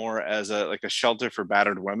thought of more as a shelter for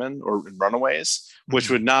battered women or runaways, which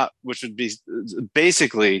would be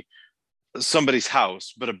basically somebody's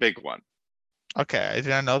house, but a big one. Okay, I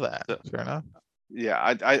didn't know that. Fair enough. Yeah,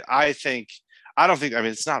 I don't think. I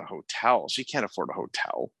mean, it's not a hotel. She can't afford a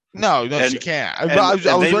hotel. No, she can't. I was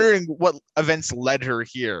wondering what events led her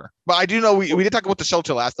here. But I do know we did talk about the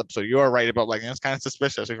shelter last episode. You are right about it's kind of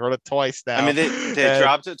suspicious. We've heard it twice now. I mean, they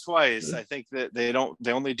dropped it twice. I think that they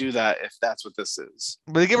only do that if that's what this is.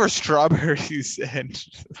 But they give her strawberries and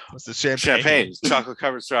what's the champagne, chocolate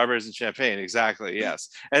covered strawberries and champagne. Exactly. Yes.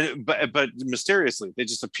 And but mysteriously they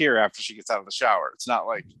just appear after she gets out of the shower. It's not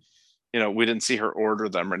like we didn't see her order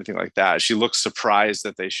them or anything like that. She looks surprised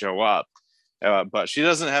that they show up. But she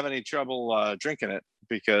doesn't have any trouble drinking it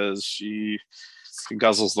because she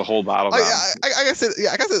guzzles the whole bottle down. I guess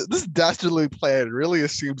this dastardly plan really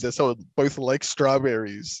assumes that someone both likes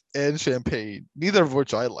strawberries and champagne, neither of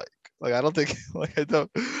which I like. I don't think I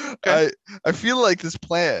don't. Okay. I feel like this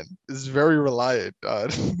plan is very reliant on.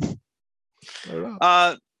 I don't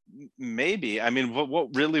know. Maybe. I mean, what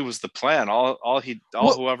really was the plan?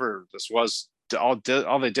 Whoever this was, all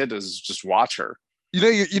they did is just watch her.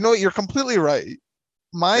 You're completely right.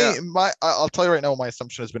 I'll tell you right now what my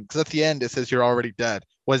assumption has been, because at the end it says you're already dead,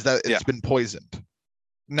 was that it's been poisoned.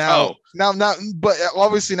 Now, but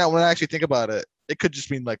obviously now when I actually think about it, it could just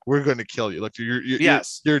mean we're going to kill you.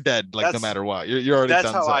 You're dead. No matter what, you're already done.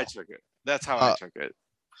 That's how I took it. That's how I took it.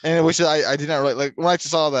 And which I did not when I just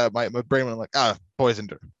saw that, my brain went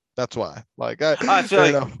poisoned her. That's why. I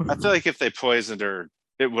feel like if they poisoned her,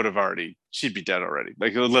 it would have she'd be dead already.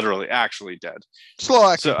 Literally, actually dead. Slow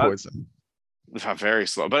acting poison. Very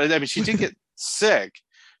slow. But I mean, she did get sick.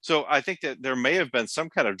 So I think that there may have been some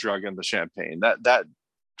kind of drug in the champagne. That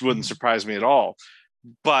wouldn't surprise me at all.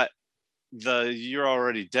 But the "you're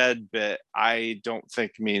already dead" bit, I don't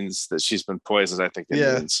think means that she's been poisoned. I think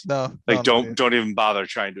it means don't even bother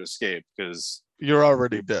trying to escape because you're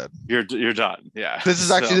already dead. You're done. Yeah. This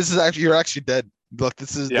is actually you're actually dead. Look,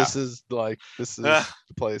 this is the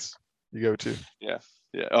place you go to. Yeah.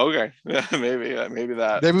 Yeah. Okay. Yeah. Maybe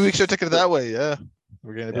that. Maybe we should take it that way. Yeah.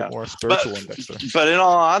 We're getting a bit more spiritual in Dexter. But in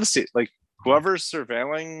all honesty, whoever's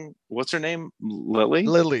surveilling, what's her name?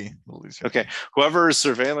 Lily. Okay. Whoever is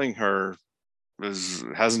surveilling her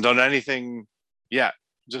hasn't done anything yet.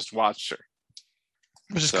 Just watched her.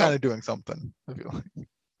 Which is kind of doing something, I feel like.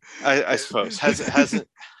 I suppose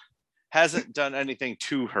hasn't done anything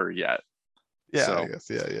to her yet. Yeah, so. I guess.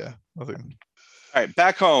 Yeah. Nothing. All right,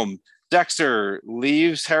 back home, Dexter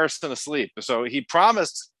leaves Harrison asleep. So he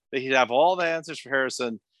promised that he'd have all the answers for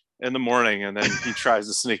Harrison in the morning, and then he tries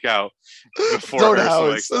to sneak out before his own Harrison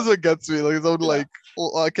house. wakes That's up. what gets me. Like his own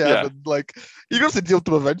cabin. Like he goes to deal with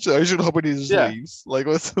them eventually. I should hope he just leaves. Like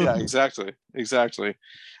what's exactly.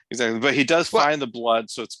 But he does find the blood,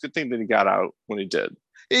 so it's a good thing that he got out when he did.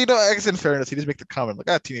 I guess in fairness, he does make the comment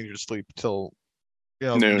like, teenagers sleep till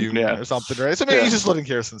noon or something, right? So maybe he's just letting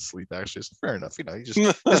Harrison sleep. Actually, so fair enough. He just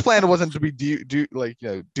his plan wasn't to be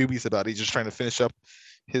dubious about it. He's just trying to finish up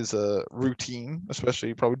his routine,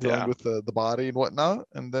 especially probably dealing with the body and whatnot.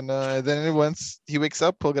 And then once he wakes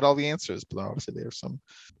up, he'll get all the answers. But obviously, there's some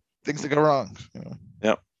things that go wrong.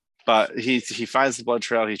 Yep. But he finds the blood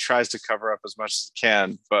trail. He tries to cover up as much as he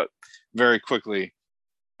can, but very quickly,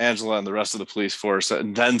 Angela and the rest of the police force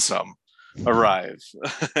and then some arrive,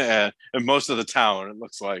 and most of the town, it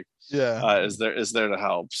looks like, is there to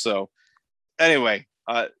help. So anyway,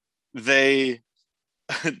 they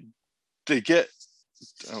get.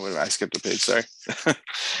 Oh, wait a minute, I skipped a page. Sorry.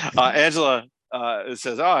 Angela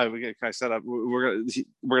says, can I set up? We're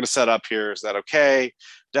gonna set up here. Is that okay?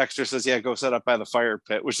 Dexter says, yeah, go set up by the fire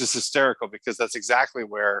pit, which is hysterical because that's exactly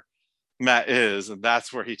where Matt is, and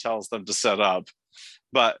that's where he tells them to set up.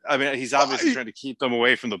 But I mean, he's obviously trying to keep them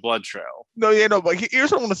away from the blood trail. But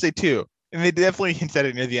here's what I want to say too, and they definitely hint at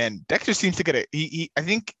it near the end. Dexter seems to get it. I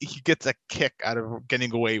think he gets a kick out of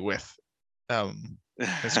getting away with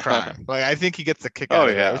his crime. Like I think he gets a kick out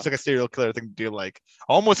of it. It's like a serial killer thing to do, like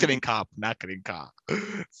almost getting caught, not getting caught.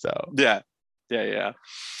 So yeah.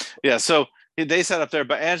 So they set up there,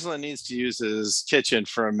 but Angela needs to use his kitchen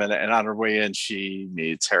for a minute, and on her way in, she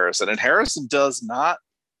meets Harrison, and Harrison does not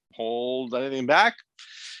hold anything back.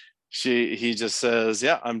 He just says,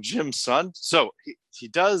 yeah, I'm Jim's son. So he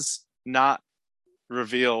does not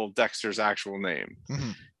reveal Dexter's actual name.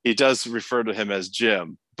 Mm-hmm. He does refer to him as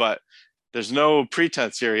Jim, but there's no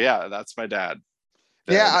pretense here. Yeah, that's my dad.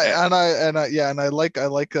 I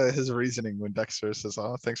like his reasoning when Dexter says,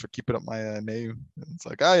 "Oh, thanks for keeping up my name." And it's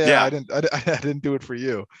like, "Oh yeah, I didn't do it for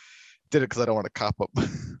you. Did it because I don't want to cop up."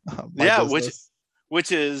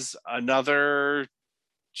 Which is another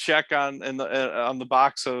check on the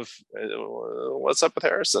box of what's up with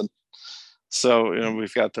Harrison. So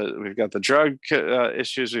we've got the drug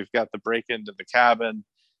issues, we've got the break into the cabin,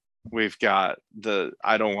 we've got the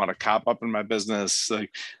I don't want to cop up in my business. Like,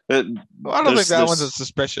 I don't think that one's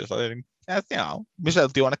suspicious. I think Michelle,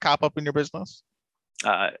 do you want to cop up in your business?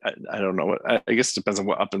 I don't know what. I guess it depends on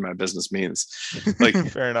what up in my business means. Like,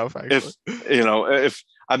 fair enough. Actually. If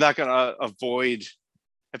I'm not gonna avoid,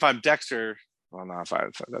 if I'm Dexter. Well, no,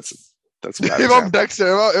 that's if I'm Dexter,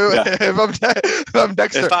 if I'm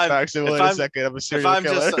Dexter, actually, wait a second, I'm a serial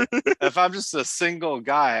killer. If I'm just a single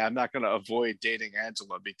guy, I'm not going to avoid dating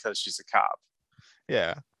Angela because she's a cop.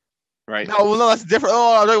 Yeah. Right. No, that's different.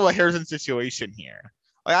 Oh, I'm talking about Harrison's situation here.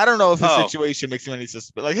 Like, I don't know if his situation makes him any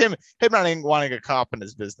suspicious. Like him not wanting a cop in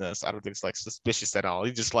his business, I don't think it's like suspicious at all.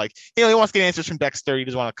 He just like, he wants to get answers from Dexter. He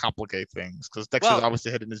doesn't want to complicate things because Dexter's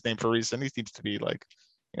obviously hidden his name for a reason. He seems to be like,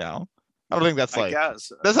 I don't think that's like that's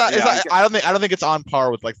not. I don't think it's on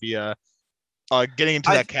par with like the getting into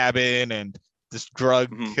that cabin and this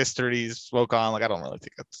drug history spoke on. Like I don't really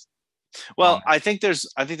think it's. Well, I think there's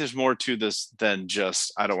more to this than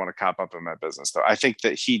just I don't want to cop up in my business, though. I think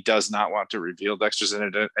that he does not want to reveal Dexter's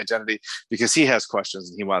identity because he has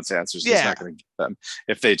questions and he wants answers. He's not going to get them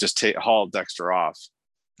if they just haul Dexter off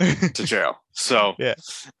to jail. So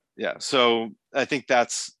yeah, so I think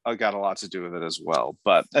that's got a lot to do with it as well.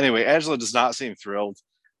 But anyway, Angela does not seem thrilled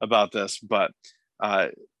about this, but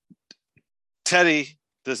Teddy,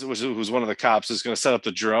 who's one of the cops, is going to set up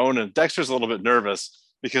the drone, and Dexter's a little bit nervous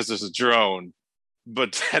because there's a drone,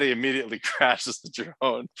 but Teddy immediately crashes the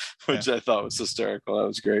drone, which I thought was hysterical. That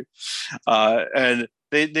was great. And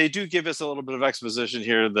they do give us a little bit of exposition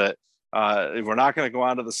here that we're not going to go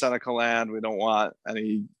on to the Seneca land. We don't want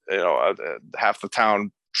any, half the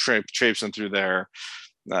town traipsing through there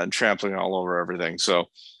and trampling all over everything. So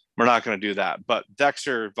we're not going to do that. But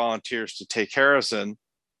Dexter volunteers to take Harrison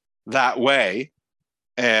that way,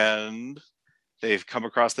 and they've come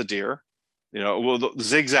across the deer,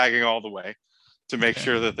 zigzagging all the way to make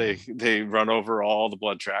sure that they run over all the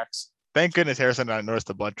blood tracks. Thank goodness Harrison did not notice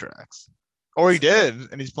the blood tracks. Or he did,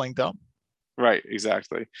 and he's playing dumb. Right,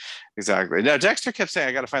 exactly. Now, Dexter kept saying,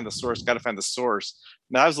 I got to find the source.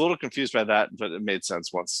 Now, I was a little confused by that, but it made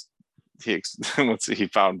sense once he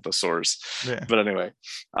found the source. Yeah. But anyway,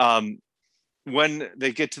 when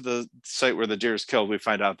they get to the site where the deer is killed, we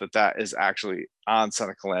find out that is actually on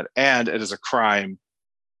Seneca land, and it is a crime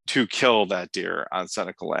to kill that deer on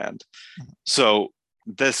Seneca land. So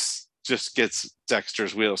this just gets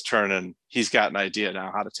Dexter's wheels turning. He's got an idea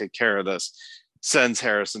now how to take care of this. Sends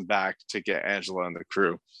Harrison back to get Angela and the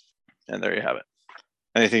crew. And there you have it.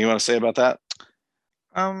 Anything you want to say about that?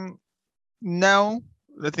 No,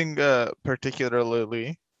 nothing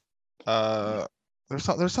particularly.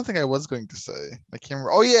 There's something I was going to say. I can't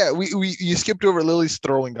remember. Oh yeah, we you skipped over Lily's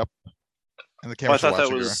throwing up, and the cameras I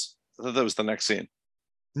watching her. thought that was the next scene.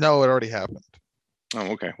 No, it already happened. Oh,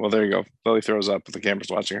 okay. Well, there you go. Lily throws up, but the camera's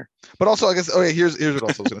watching her. But also, I guess. Oh yeah, here's what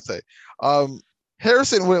else I was gonna say.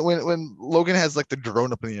 Harrison, when Logan has like the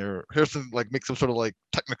drone up in the air, Harrison like makes some sort of like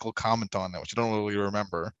technical comment on that, which I don't really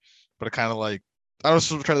remember, but it kind of like I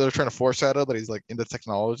don't know, they're trying to foreshadow that he's like into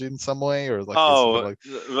technology in some way, or like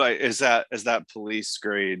right. Is that police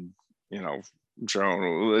grade,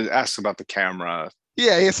 drone? Asks about the camera.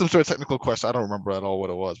 Yeah, he has some sort of technical question. I don't remember at all what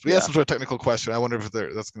it was, but he has some sort of technical question. I wonder if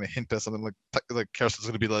that's going to hint at something like Harrison's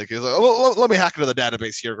going to be like, oh, let me hack into the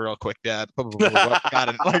database here real quick, Dad. Got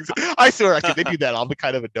it. Like, I swear, if they do that, I'll be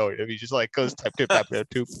kind of annoyed if he just like goes type two,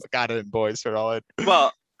 got it, boys, or all it.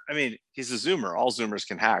 Well, I mean, he's a Zoomer. All Zoomers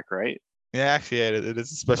can hack, right? Yeah, actually, it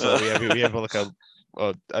is special. We have like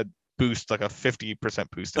a boost, like a 50%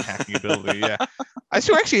 boost in hacking ability. Yeah, I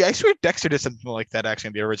swear Dexter did something like that actually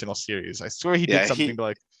in the original series. I swear he did something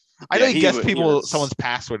like I know he guessed someone's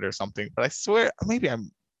password or something, but I swear maybe I'm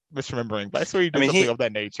misremembering, but I swear he did something of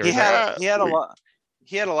that nature. He had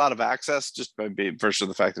a lot of access just by virtue of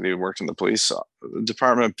the fact that he worked in the police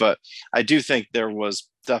department. But I do think there was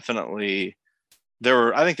definitely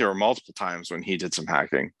I think there were multiple times when he did some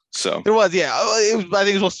hacking. So there was, yeah. I think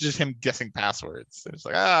it was mostly just him guessing passwords. It's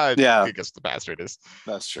like, I guess the password is.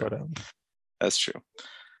 That's true. But, that's true.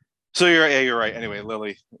 So you're right. Anyway,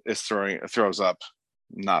 Lily throws up,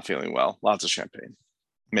 not feeling well. Lots of champagne,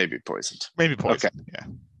 maybe poisoned. Okay.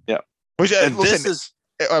 Yeah. Which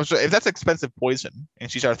I'm sorry, if that's expensive poison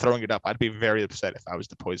and she started throwing it up, I'd be very upset if I was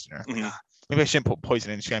the poisoner. Mm-hmm. Maybe I shouldn't put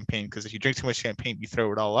poison in champagne because if you drink too much champagne, you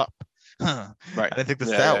throw it all up. Right. I didn't think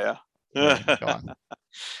this out. Yeah.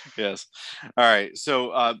 Yes. All right.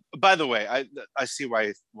 So, by the way, I see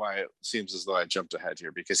why it seems as though I jumped ahead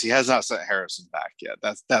here because he has not sent Harrison back yet.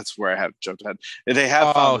 That's where I have jumped ahead. They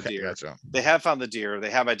have found the deer. Gotcha. They have found the deer.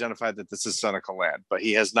 They have identified that this is Seneca land, but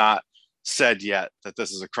he has not said yet that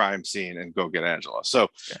this is a crime scene and go get Angela. So,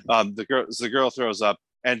 the girl throws up,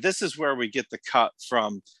 and this is where we get the cut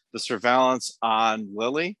from the surveillance on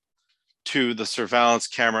Lily to the surveillance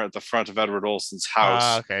camera at the front of Edward Olson's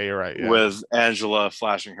house. Okay, you're right. Yeah. With Angela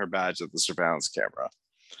flashing her badge at the surveillance camera.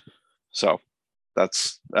 So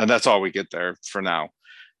that's all we get there for now.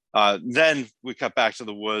 Then we cut back to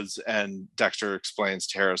the woods, and Dexter explains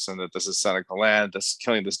to Harrison that this is Seneca land.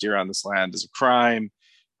 Killing this deer on this land is a crime.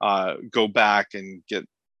 Go back and get,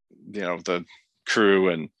 the crew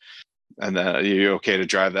and then you okay to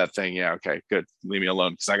drive that thing? Yeah, okay, good. Leave me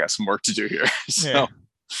alone because I got some work to do here. So. Yeah.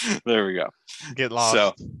 There we go. Get lost.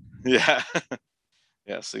 So, yeah.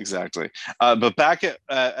 Yes, exactly. But back at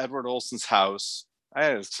Edward Olson's house, I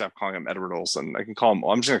had to stop calling him Edward Olson. I'm just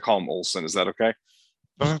going to call him Olson. Is that okay?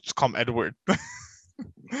 Just call him Edward.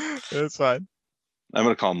 That's fine. I'm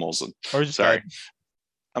going to call him Olson. Or just sorry.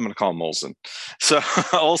 I'm going to call him Olson. So,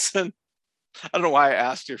 Olson, I don't know why I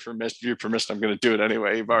asked you for your permission. I'm going to do it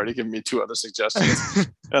anyway. You've already given me 2 other suggestions,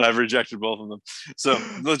 and I've rejected both of them. So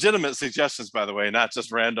legitimate suggestions, by the way, not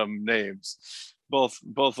just random names. Both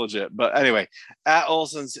legit. But anyway, at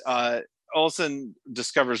Olson's, Olson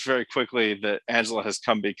discovers very quickly that Angela has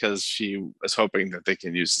come because she is hoping that they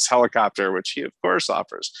can use his helicopter, which he, of course,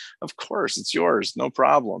 offers. Of course, it's yours. No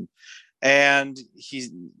problem. And he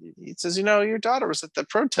says, your daughter was at the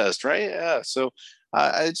protest, right? Yeah. So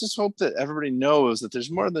I just hope that everybody knows that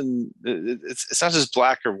there's more than it's not just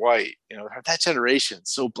black or white. That generation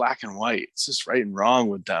is so black and white. It's just right and wrong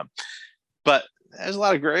with them. But there's a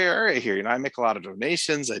lot of gray area here. I make a lot of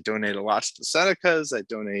donations. I donate a lot to the Senecas. I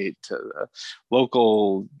donate to the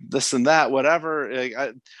local this and that, whatever.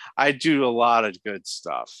 I do a lot of good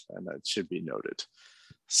stuff, and that should be noted.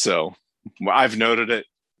 So I've noted it.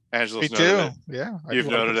 Angela's me too. Yeah, you've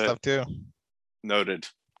noted it. Stuff too. Noted.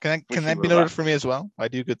 Can that be noted for me as well? I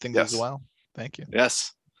do good things as well. Thank you.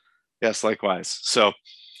 Yes, likewise. So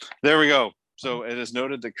there we go. So it is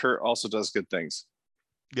noted that Kurt also does good things.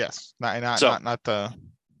 Yes, not the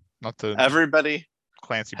everybody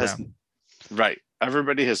Clancy Brown. Right.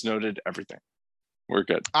 Everybody has noted everything. We're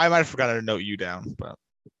good. I might have forgotten to note you down, but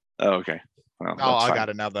okay. Well, I got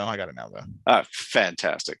it now though.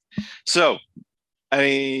 Fantastic. So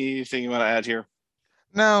anything you want to add here?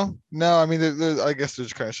 No. I mean, I guess they're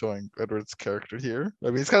just kind of showing Edward's character here. I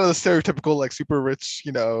mean, it's kind of the stereotypical, like, super rich,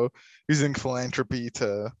 using philanthropy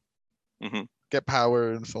to get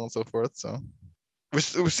power and so on and so forth. So, which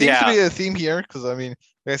seems to be a theme here, because I mean,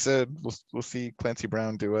 like I said, we'll see Clancy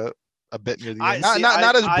Brown do it. a bit near the end.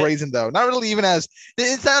 Not as brazen though. Not really even as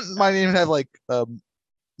it's not might even have like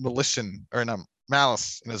malicious or not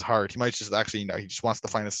malice in his heart. He might just actually, he just wants to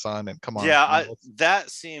find his son and come on. Yeah, that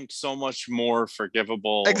seemed so much more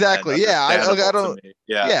forgivable. Exactly. Yeah, I don't.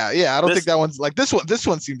 Yeah. I don't think that one's like this one. This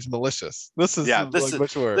one seems malicious. This is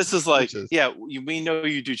this is like we know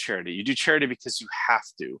you do charity. You do charity because you have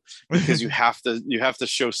to, because you have to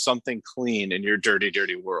show something clean in your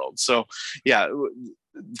dirty world. So yeah,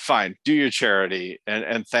 fine, do your charity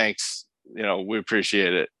and thanks. We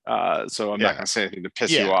appreciate it. So I'm not going to say anything to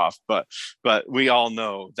piss you off, but we all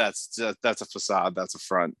know that's a facade, that's a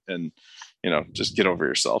front, and just get over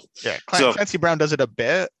yourself. Yeah, Clancy Brown does it a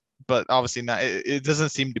bit, but obviously not. It doesn't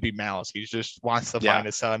seem to be malice. He just wants to find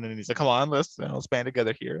his son, and he's like, "Come on, let's band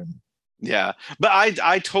together here." Yeah, but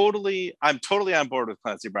I'm totally on board with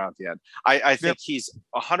Clancy Brown at the end. I think he's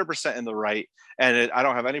 100% in the right, and I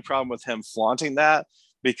don't have any problem with him flaunting that,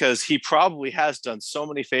 because he probably has done so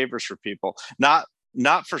many favors for people, not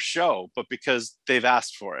for show, but because they've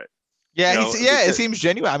asked for it. Yeah, it seems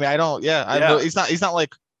genuine. I mean, I don't. Yeah, he's not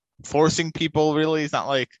like forcing people. Really, he's not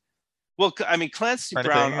like. Well, I mean, Clancy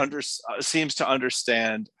Brown seems to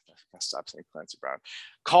understand. I stop saying Clancy Brown.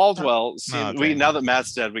 Caldwell. Now that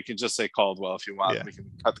Matt's dead, we can just say Caldwell if you want. Yeah. We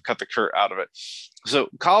can cut the Kurt out of it. So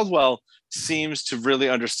Caldwell seems to really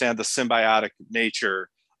understand the symbiotic nature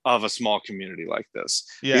of a small community like this.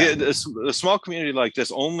 Yeah, a small community like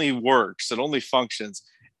this only works, it only functions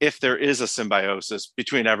if there is a symbiosis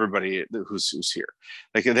between everybody who's here.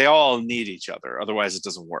 Like, they all need each other, otherwise it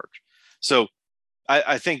doesn't work. So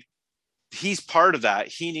I think he's part of that.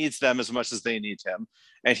 He needs them as much as they need him,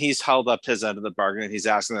 and he's held up his end of the bargain, and he's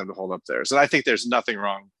asking them to hold up theirs. And I think there's nothing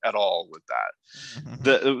wrong at all with that.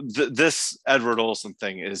 Mm-hmm. This Edward Olsen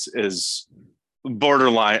thing is a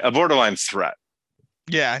borderline threat.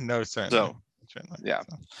 Yeah, no, certainly.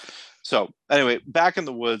 So anyway, back in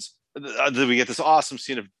the woods, we get this awesome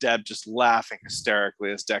scene of Deb just laughing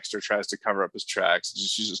hysterically as Dexter tries to cover up his tracks.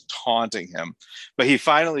 She's just taunting him. But he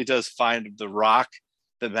finally does find the rock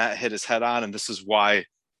that Matt hit his head on, and this is why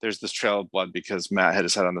there's this trail of blood, because Matt hit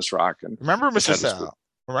his head on this rock. And remember, Mr. Sal,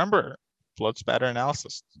 blood spatter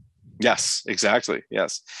analysis. Yes, exactly.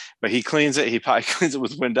 Yes. But he cleans it. He cleans it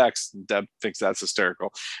with Windex. Deb thinks that's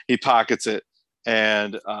hysterical. He pockets it,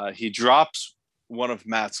 and he drops one of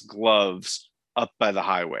Matt's gloves up by the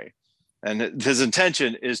highway. And his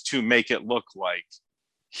intention is to make it look like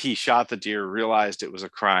he shot the deer, realized it was a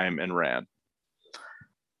crime, and ran.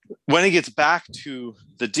 When he gets back to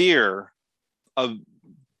the deer, a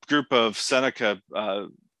group of Seneca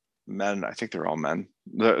men, I think they're all men,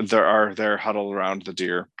 they're huddled around the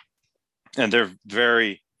deer. And they're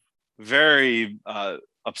very, very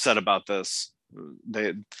upset about this.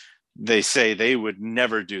 They say they would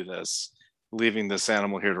never do this. Leaving this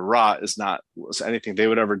animal here to rot is not anything they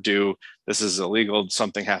would ever do. This is illegal.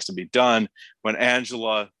 Something has to be done. When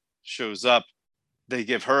Angela shows up, they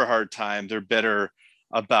give her a hard time. They're bitter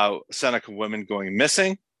about Seneca women going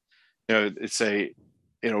missing. When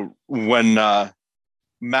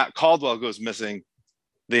Matt Caldwell goes missing,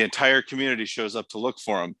 the entire community shows up to look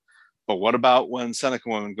for him. But what about when Seneca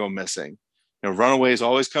women go missing? Runaways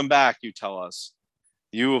always come back, you tell us.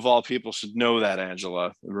 You, of all people, should know that,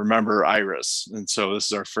 Angela. Remember Iris. And so this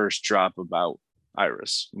is our first drop about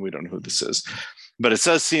Iris. We don't know who this is. But it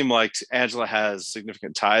does seem like Angela has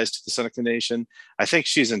significant ties to the Seneca Nation. I think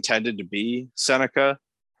she's intended to be Seneca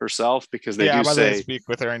herself, because they do say, speak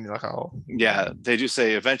with her and you're like, oh. Yeah, they do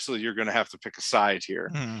say eventually you're going to have to pick a side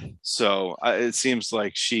here. So it seems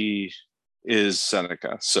like she is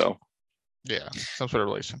Seneca. So yeah, some sort of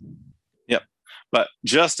relation. Yep. But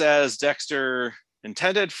just as Dexter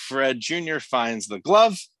intended, Fred Jr. finds the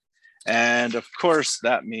glove, and of course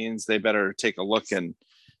that means they better take a look and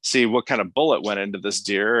see what kind of bullet went into this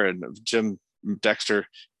deer. And Dexter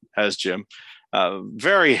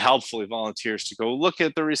very helpfully volunteers to go look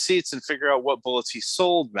at the receipts and figure out what bullets he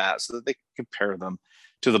sold Matt, so that they can compare them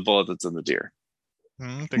to the bullet that's in the deer.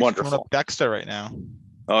 Wonderful. Up Dexter right now.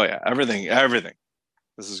 Oh yeah, everything.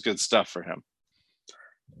 This is good stuff for him.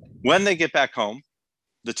 When they get back home,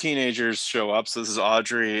 the teenagers show up. So this is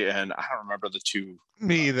Audrey, and I don't remember the two.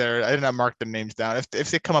 Me either. I did not mark their names down.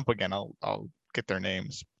 If they come up again, I'll get their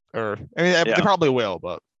names. They probably will,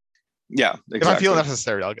 but yeah, exactly. If I feel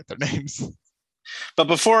necessary, I'll get their names. But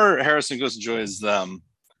before Harrison goes and joins them,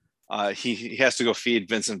 he has to go feed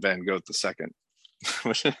Vincent Van Gogh II,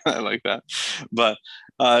 which I like that. But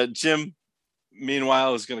Jim,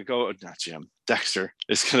 meanwhile, is going to go. Not Jim. Dexter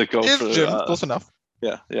is going to go for Jim. Close enough.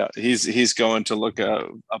 Yeah. He's going to look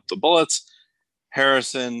up the bullets.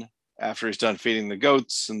 Harrison, after he's done feeding the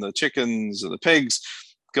goats and the chickens and the pigs,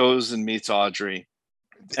 goes and meets Audrey,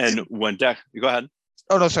 and when go ahead.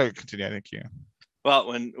 Oh no, sorry, continue. Thank you.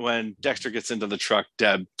 Well, when Dexter gets into the truck,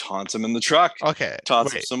 Deb taunts him in the truck. Okay,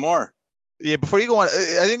 taunts him some more. Yeah, before you go on,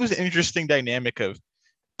 I think it was an interesting dynamic of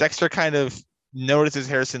Dexter kind of notices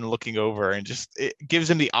Harrison looking over and just it gives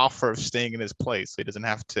him the offer of staying in his place so he doesn't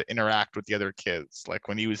have to interact with the other kids like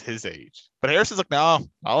when he was his age. But Harrison's like, no,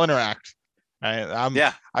 I'll interact. I'm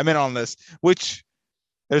in on this. Which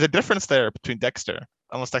there's a difference there between Dexter,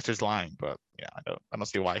 unless Dexter's lying. But yeah, I don't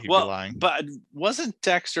see why he'd be lying. But wasn't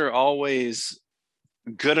Dexter always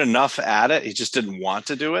good enough at it? He just didn't want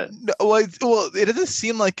to do it. No, well, it doesn't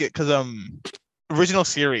seem like it because original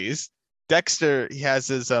series Dexter, he has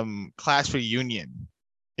his class reunion.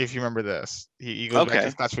 If you remember this, he goes back to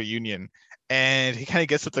his class reunion, and he kind of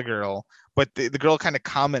gets with the girl, but the girl kind of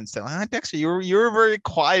comments that, Dexter, you were very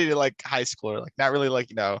quiet like high schooler, like not really like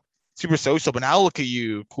super social, but now look at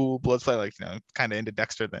you, cool blood play, like kind of into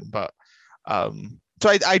Dexter then. But so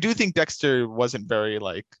I do think Dexter wasn't very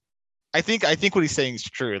like. I think what he's saying is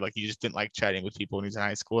true. Like he just didn't like chatting with people when he's in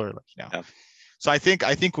high school, or Yeah. So I think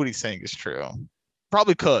what he's saying is true.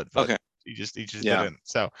 Probably could. But he just didn't.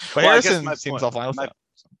 So, but Harrison seems all fine with that.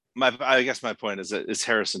 I guess my point is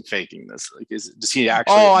Harrison faking this? Like, does he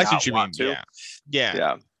actually? Oh, I see what you mean. To?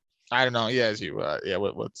 Yeah. I don't know. Yeah, as you.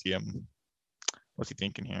 What's he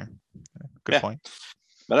thinking here? Good point.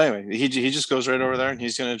 But anyway, he just goes right over there and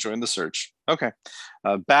he's going to join the search. Okay.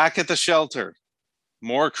 Back at the shelter.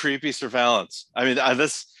 More creepy surveillance. I mean,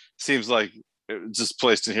 this seems like it just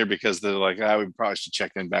placed in here because they're like, we probably should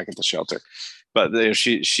check in back at the shelter. But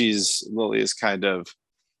Lily is kind of,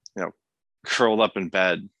 curled up in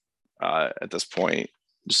bed at this point,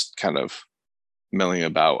 just kind of milling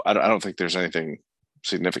about. I don't think there's anything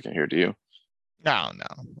significant here. Do you? No.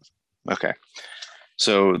 Okay.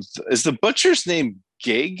 So is the butcher's name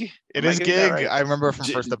Gig? It is Gig. Right? I remember from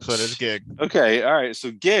first episode. It's Gig. Okay. All right. So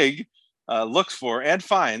Gig looks for and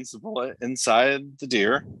finds the bullet inside the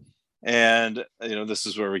deer, and this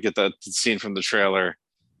is where we get that scene from the trailer.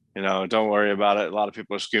 Don't worry about it. A lot of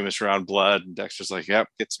people are squeamish around blood, and Dexter's like, "Yep,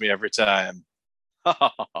 gets me every time."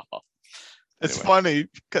 It's funny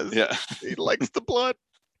because he likes the blood.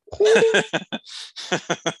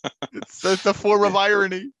 It's a form of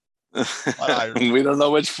irony. We don't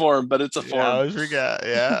know which form, but it's a form. I always forget.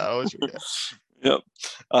 Yep.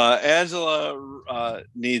 Angela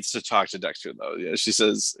needs to talk to Dexter, though. She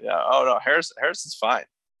says, oh no, Harrison's fine.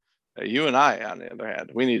 You and I, on the other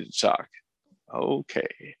hand, we need to talk. Okay.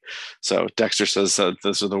 So Dexter says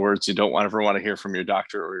those are the words you don't ever want to hear from your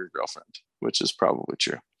doctor or your girlfriend, which is probably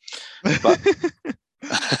true. But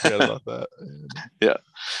I love that. Yeah.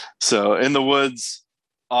 So in the woods,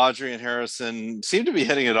 Audrey and Harrison seem to be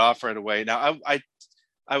hitting it off right away. Now, I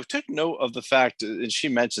took note of the fact, and she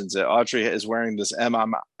mentions it, Audrey is wearing this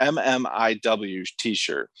MMIW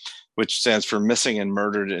t-shirt, which stands for Missing and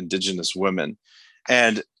Murdered Indigenous Women.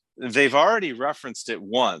 And they've already referenced it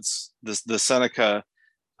once. The Seneca,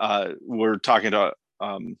 we're talking to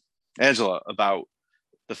Angela about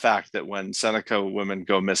the fact that when Seneca women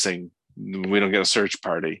go missing, we don't get a search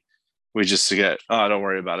party. We just get, don't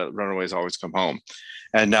worry about it. Runaways always come home.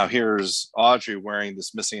 And now here's Audrey wearing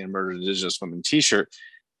this Missing and Murdered Indigenous Women t-shirt.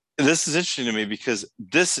 This is interesting to me because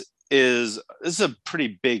this is a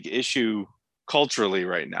pretty big issue culturally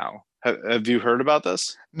right now. Have you heard about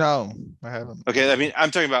this? No, I haven't. Okay, I mean, I'm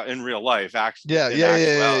talking about in real life, actually. Yeah.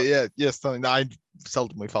 Yes, I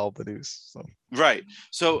seldomly follow the news. So. Right.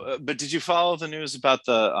 So, but did you follow the news about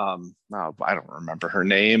the? I don't remember her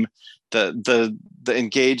name. The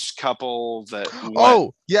engaged couple that.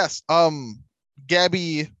 Oh yes,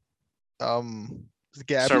 Gabby.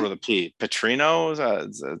 Gabby. Start with a P. Petrino.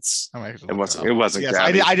 It wasn't. Yes,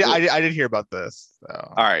 Gabby. I did hear about this.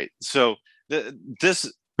 So. All right. So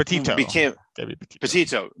this Petito became Gabby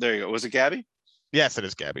Petito. There you go. Was it Gabby? Yes, it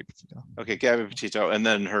is Gabby Petito. Okay, Gabby Petito, and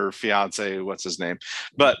then her fiance. What's his name?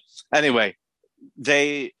 But anyway,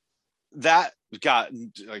 that got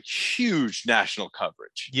like huge national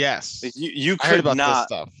coverage. Yes, you could not.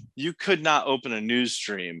 You could not open a news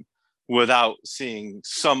stream without seeing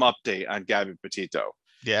some update on Gabby Petito.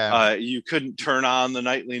 Yeah. You couldn't turn on the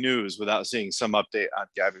nightly news without seeing some update on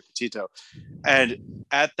Gabby Petito. And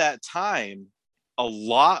at that time, a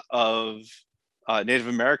lot of Native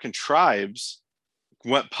American tribes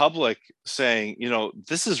went public saying,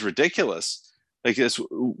 this is ridiculous. Like this,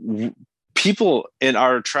 people in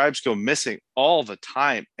our tribes go missing all the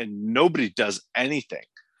time and nobody does anything.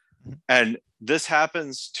 And this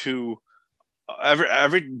happens to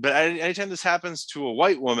but anytime this happens to a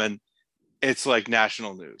white woman, it's like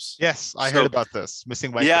national news. Yes, I heard about this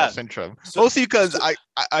missing white girl syndrome. So, Mostly because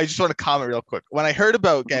I just want to comment real quick. When I heard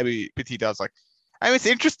about Gabby Petito, I was like, I mean, it's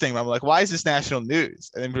interesting. I'm like, why is this national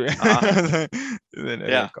news? And then,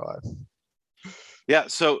 yeah, God. Yeah.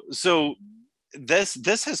 So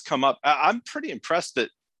this has come up. I'm pretty impressed that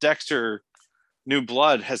Dexter New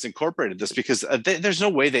Blood has incorporated this, because there's no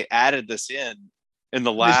way they added this in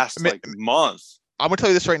the last month. I'm gonna tell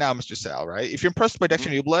you this right now, Mr. Sal. Right? If you're impressed by Dexter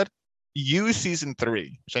New Blood, You season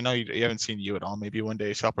 3, which I know you haven't seen You at all. Maybe one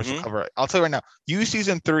day Shoppers will cover it. I'll tell you right now, You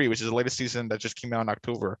season 3, which is the latest season that just came out in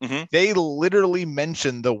October, they literally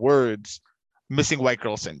mentioned the words missing white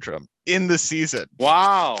girl syndrome in the season.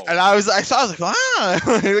 Wow. And I was like, wow,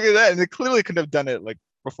 look at that. And they clearly couldn't have done it like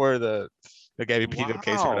before the Gabby Petito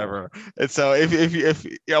case or whatever. And so if you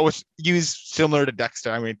know, which use similar to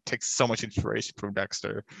Dexter, I mean, it takes so much inspiration from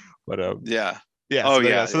Dexter, but yeah. Yeah. Oh, so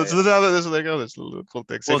yeah. So this is another. This is like, oh, there's a little cool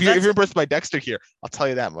thing. So if you're impressed by Dexter here, I'll tell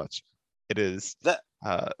you that much. It is. They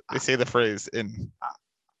say the phrase in.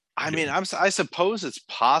 I mean, I suppose it's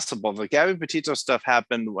possible. The Gabby Petito stuff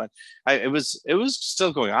happened when it was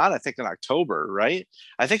still going on. I think in October, right?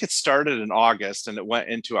 I think it started in August and it went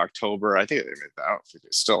into October. I don't think they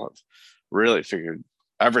still have really figured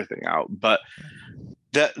everything out, but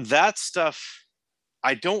that stuff,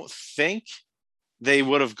 I don't think they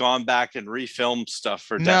would have gone back and refilmed stuff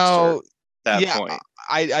for Dexter at that point.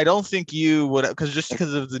 I don't think you would,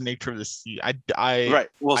 because of the nature of the sea. Right.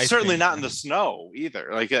 Well, certainly not in the snow either.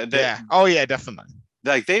 Like Oh yeah, definitely.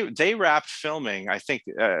 Like they wrapped filming. I think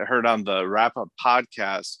I heard on the Wrap Up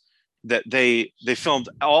podcast that they filmed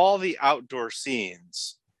all the outdoor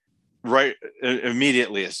scenes right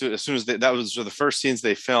immediately as soon as that was the first scenes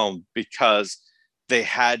they filmed, because they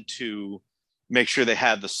had to make sure they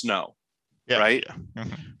had the snow. Yeah, right. Yeah.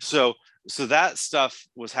 So that stuff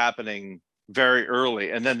was happening very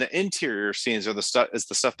early, and then the interior scenes are the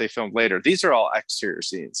stuff they filmed later. These are all exterior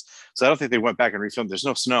scenes, so I don't think they went back and refilmed. There's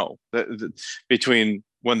no snow between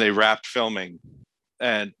when they wrapped filming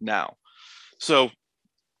and now, so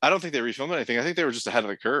I don't think they refilmed anything. I think they were just ahead of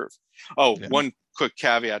the curve. One quick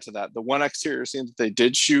caveat to that: the one exterior scene that they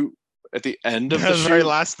did shoot at the end of the very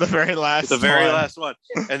last one,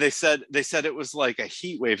 and they said it was like a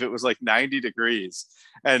heat wave. It was like 90 degrees,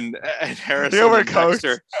 and Harrison and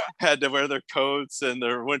Dexter had to wear their coats and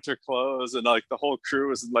their winter clothes, and like the whole crew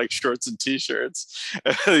was in like shorts and t-shirts.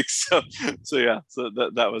 so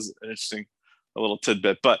that was interesting, a little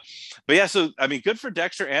tidbit, but yeah. So I mean, good for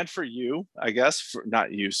Dexter and for You, I guess, for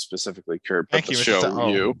not You specifically, Kurt, but the show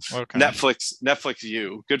You, okay. Netflix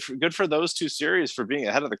You. Good for those two series for being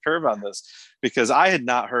ahead of the curve on this, because I had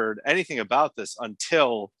not heard anything about this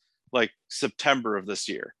until like September of this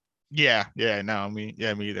year. No, me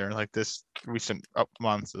either. Like this recent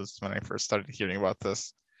months is when I first started hearing about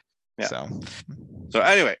this. Yeah. So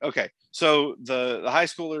anyway, okay. So the high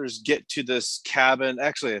schoolers get to this cabin.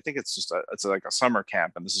 Actually, I think it's like a summer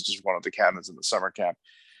camp, and this is just one of the cabins in the summer camp,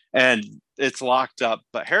 and it's locked up.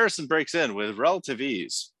 But Harrison breaks in with relative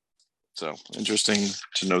ease. So interesting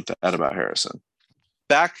to note that about Harrison.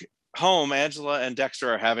 Back home, Angela and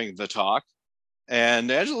Dexter are having the talk,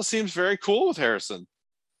 and Angela seems very cool with Harrison,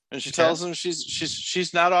 and she tells him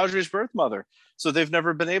she's not Audrey's birth mother. So they've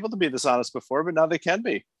never been able to be this honest before, but now they can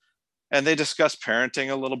be. And they discuss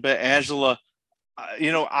parenting a little bit. Angela,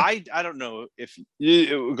 I don't know if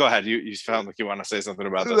you go ahead. You sound like you want to say something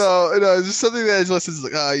about this. No, it's just something that Angela says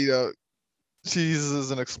like, she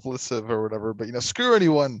uses an expletive or whatever, but screw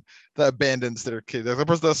anyone that abandons their kid. Like the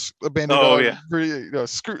person that's abandoned.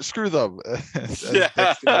 Screw them.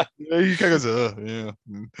 He kind of goes,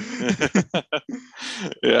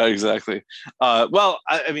 yeah, exactly. Well,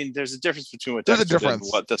 I mean, there's a difference between what Dexter did and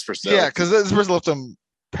what this person. Yeah, because this person left him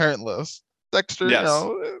parentless. Dexter,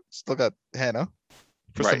 still got Hannah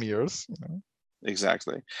for some years.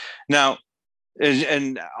 Exactly. Now,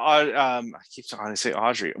 and I keep trying to say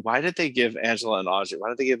Audrey. Why did they give Angela and Audrey? Why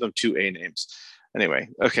did they give them two A names? Anyway,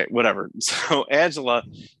 okay, whatever. So Angela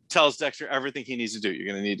tells Dexter everything he needs to do. You're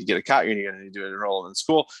going to need to get a cot. You're going to need to enroll in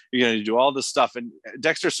school. You're going to do all this stuff. And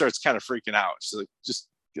Dexter starts kind of freaking out. She's like,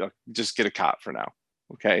 just get a cot for now.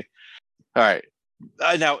 Okay. All right.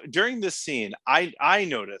 Now, during this scene, I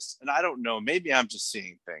noticed, and I don't know, maybe I'm just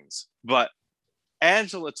seeing things, but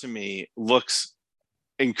Angela to me looks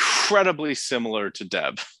incredibly similar to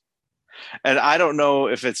Deb. And I don't know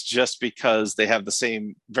if it's just because they have the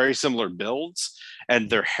same, very similar builds,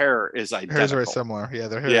 and their hair is identical. Hair is very similar. Yeah,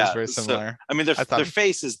 their hair is very similar. So, I mean, their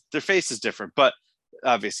face is different, but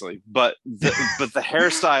obviously, but the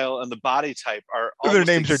hairstyle and the body type are almost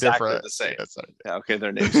their names exactly are different. The same. Yeah, okay,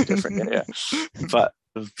 their names are different. Yeah. But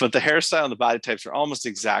but the hairstyle and the body types are almost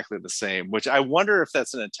exactly the same, which I wonder if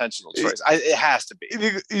that's an intentional choice. It has to be. You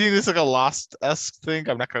think it's like a Lost-esque thing?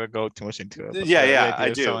 I'm not gonna go too much into it. But Yeah, I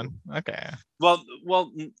do. Okay. Well,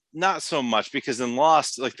 not so much, because in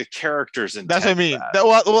Lost, like, the characters in that's what I mean.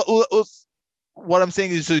 What I'm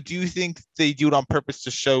saying is, so do you think they do it on purpose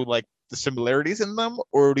to show like the similarities in them,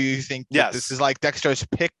 or do you think that this is like Dexter has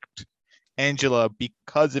picked Angela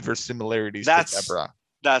because of her similarities to Deborah?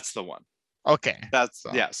 That's the one. Okay.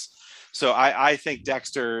 Yes. So I think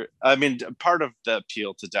Dexter, I mean, part of the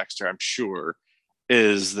appeal to Dexter, I'm sure,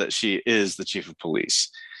 is that she is the chief of police,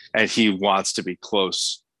 and he wants to be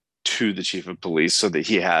close to the chief of police so that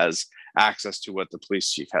he has access to what the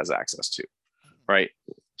police chief has access to. Right.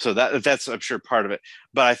 So that's, I'm sure, part of it.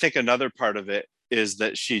 But I think another part of it is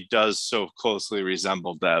that she does so closely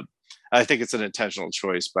resemble Deb. I think it's an intentional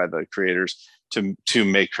choice by the creators to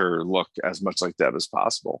make her look as much like Deb as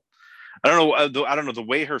possible. I don't know the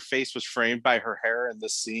way her face was framed by her hair in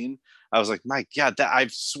this scene. I was like, my God, I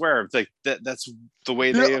swear, like that's the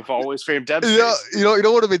way they have always framed Deb's face. You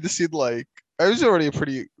know what made the scene like? It was already a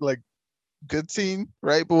pretty like good scene,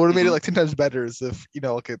 right? But what made it like 10 times better is if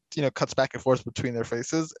like it cuts back and forth between their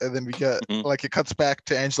faces, and then we get like it cuts back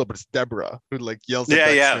to Angela, but it's Deborah who like yells at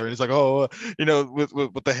Dexter, and he's like, oh,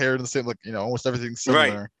 with the hair and the same, like almost everything's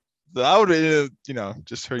similar. Right. So I would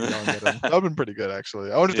just her yelling at him. That would have been pretty good, actually.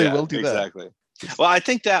 I wonder if they will do exactly. That. Well, I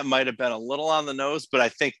think that might have been a little on the nose, but I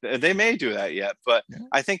think they may do that yet. But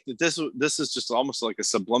I think that this is just almost like a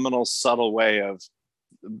subliminal, subtle way of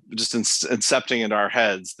just incepting into our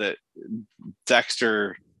heads that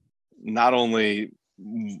Dexter not only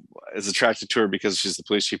is attracted to her because she's the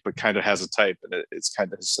police chief, but kind of has a type, and it's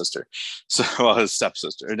kind of his sister. So, well, his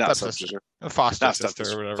stepsister, not stepsister, foster sister,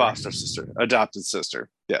 or whatever. Foster sister, adopted sister.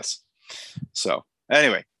 Yes. So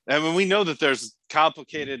anyway, I mean, we know that there's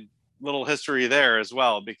complicated little history there as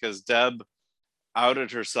well, because Deb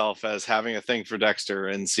outed herself as having a thing for Dexter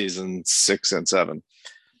in season 6 and 7.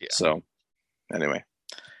 Yeah. So anyway,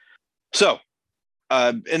 so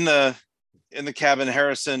in the cabin,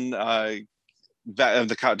 Harrison, talking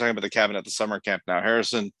about the cabin at the summer camp now,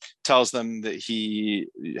 Harrison tells them that he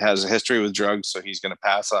has a history with drugs, so he's going to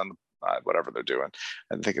pass on whatever they're doing.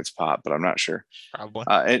 I think it's pot, but I'm not sure.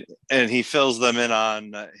 Probably. And he fills them in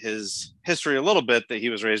on his history a little bit, that he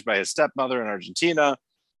was raised by his stepmother in Argentina,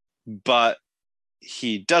 but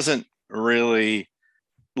he doesn't really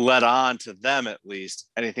let on to them, at least,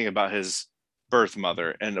 anything about his birth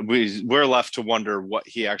mother. And we're left to wonder what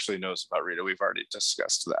he actually knows about Rita. We've already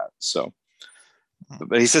discussed that. So,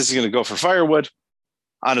 but he says he's going to go for firewood.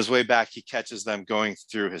 On his way back, he catches them going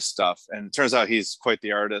through his stuff, and it turns out he's quite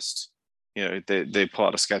the artist. They pull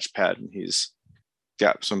out a sketch pad, and he's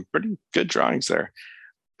got some pretty good drawings there.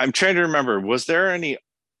 I'm trying to remember, was there any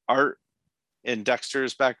art in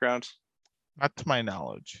Dexter's background? Not to my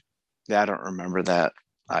knowledge. Yeah, I don't remember that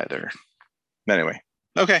either. Anyway,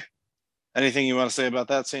 okay. Anything you want to say about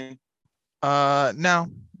that scene? No.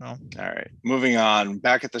 All right, moving on.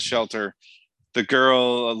 Back at the shelter, the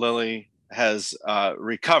girl, Lily, has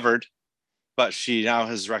recovered, but she now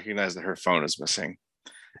has recognized that her phone is missing.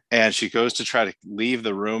 And she goes to try to leave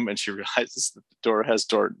the room, and she realizes that the door has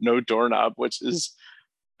no doorknob, which is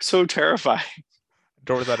so terrifying.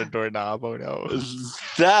 Door without a doorknob, oh no.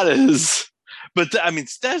 That is, but I mean,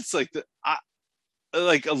 that's like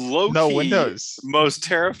like a low-key, no windows, most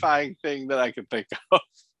terrifying thing that I could think of.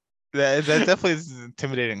 That definitely is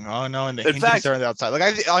intimidating. Oh no, and the hinges are on the outside.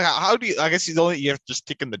 Like how do you? I guess you have to just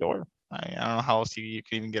stick in the door. I don't know how else you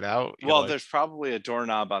can even get out. Well, there's probably a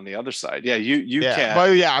doorknob on the other side. Yeah, you can.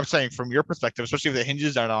 But yeah, I'm saying from your perspective, especially if the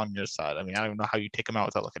hinges aren't on your side. I mean, I don't know how you take them out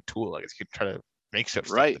without like a tool. I guess you could try to make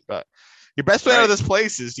stuff. Right. But your best way out of this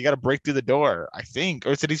place is you got to break through the door, I think.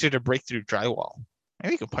 Or is it easier to break through drywall?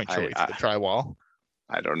 Maybe you can punch your way through the drywall.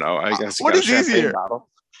 I don't know. I guess what is easier?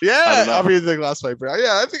 Yeah, I mean the glass piper.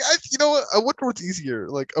 Yeah, I think you know what? I wonder what's easier,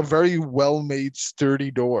 like a very well-made,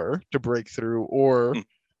 sturdy door to break through, or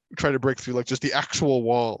try to break through like just the actual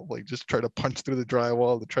wall, like just try to punch through the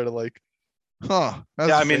drywall to try to like, yeah,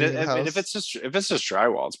 I mean, if it's just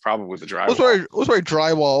drywall, it's probably the drywall. Well, sorry,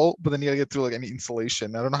 drywall, but then you gotta get through like any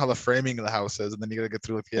insulation. I don't know how the framing of the house is, and then you gotta get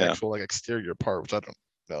through like the actual like exterior part, which I don't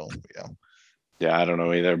know. Yeah, I don't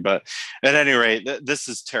know either. But at any rate, this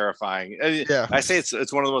is terrifying. Yeah, I say it's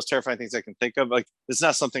one of the most terrifying things I can think of. Like, it's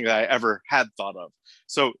not something that I ever had thought of.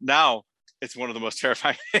 So now it's one of the most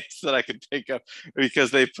terrifying things that I can think of, because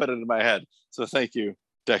they put it in my head. So thank you,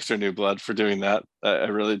 Dexter Newblood, for doing that. I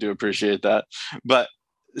really do appreciate that. But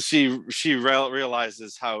she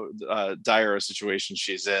realizes how dire a situation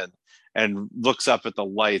she's in, and looks up at the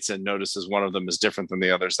lights and notices one of them is different than the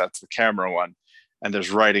others. That's the camera one. and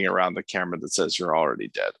there's writing around the camera that says you're already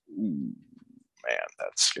dead. Ooh, man,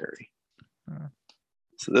 that's scary.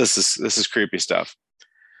 So this is creepy stuff.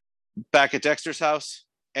 Back at Dexter's house,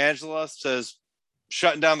 Angela says,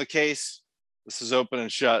 shutting down the case. This is open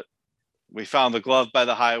and shut. We found the glove by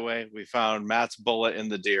the highway. We found Matt's bullet in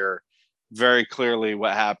the deer. Very clearly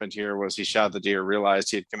what happened here was he shot the deer,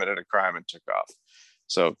 realized he had committed a crime, and took off.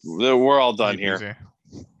 So we're all done here.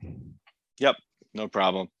 Yep, no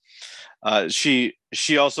problem. She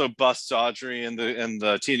also busts Audrey and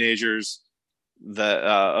the teenagers that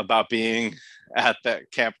about being at that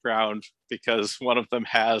campground because one of them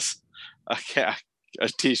has a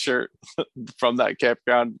t-shirt from that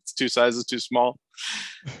campground. It's 2 sizes too small.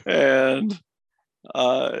 And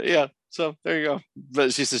yeah, so there you go.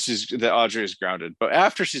 But she says that Audrey is grounded. But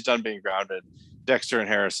after she's done being grounded, Dexter and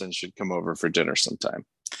Harrison should come over for dinner sometime.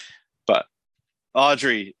 But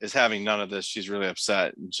Audrey is having none of this. She's really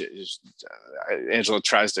upset. Angela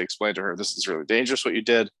tries to explain to her, this is really dangerous what you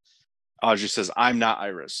did. Audrey says, I'm not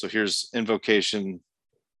Iris. So here's invocation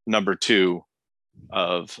number 2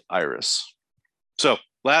 of Iris. So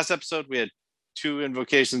last episode, we had 2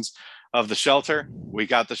 invocations of the shelter. We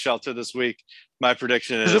got the shelter this week. My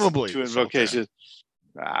prediction is presumably 2 invocations.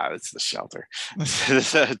 It's the shelter.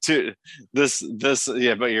 this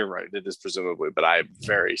yeah, but you're right. It is presumably, but I'm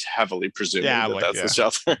very heavily presuming that's the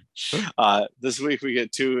shelter. This week we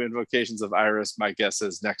get 2 invocations of Iris. My guess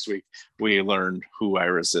is next week we learn who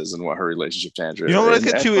Iris is and what her relationship to Andrew is. You know what I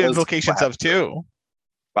get 2 invocations of too?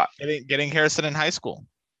 Getting Harrison in high school,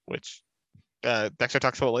 which Dexter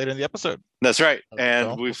talks about later in the episode. That's right.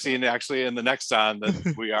 And we've seen actually in the next on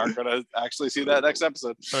that we are going to actually see that next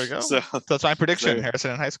episode. There you go. So that's my prediction.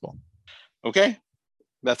 Harrison in high school. Okay.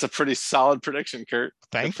 That's a pretty solid prediction, Kurt.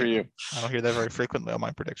 Thank you. I don't hear that very frequently on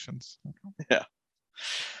my predictions. Yeah.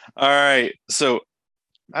 All right. So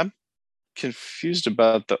I'm confused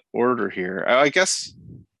about the order here. I guess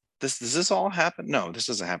does this all happen? No, this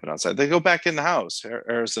doesn't happen outside. They go back in the house,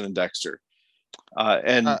 Harrison and Dexter. So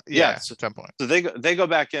 10 points. So they go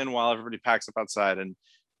back in while everybody packs up outside,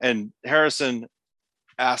 and Harrison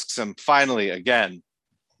asks him finally again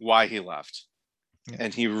why he left. Yeah.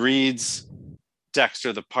 And he reads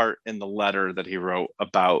Dexter the part in the letter that he wrote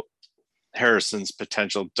about Harrison's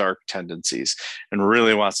potential dark tendencies and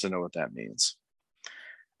really wants to know what that means.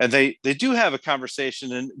 And they do have a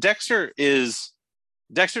conversation, and Dexter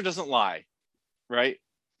doesn't lie, right?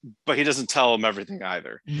 But he doesn't tell him everything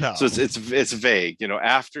either. No. So it's vague. You know,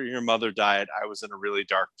 after your mother died, I was in a really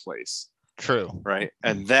dark place. True. Right.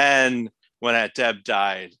 And then when Aunt Deb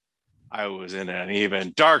died, I was in an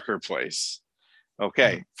even darker place.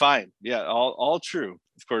 Okay, fine. Yeah, all true.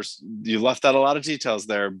 Of course, you left out a lot of details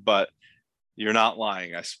there, but you're not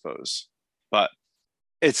lying, I suppose. But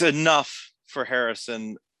it's enough for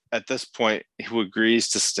Harrison at this point, who agrees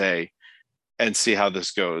to stay and see how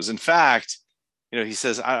this goes. In fact, you know, he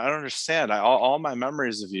says, I don't understand. All my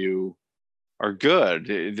memories of you are good.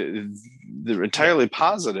 They're entirely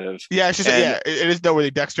positive. Yeah, it's just, it is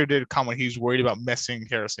noteworthy. Dexter did comment he was worried about messing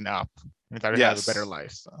Harrison up. He thought he had a better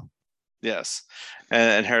life. So yes,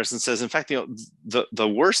 and Harrison says, in fact, you know, the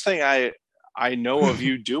worst thing I know of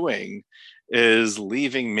you doing is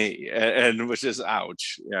leaving me, and which is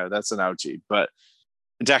ouch. Yeah, that's an ouchie. But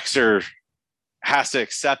Dexter has to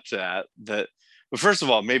accept that. But first of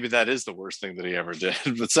all, maybe that is the worst thing that he ever did.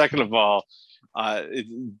 But second of all,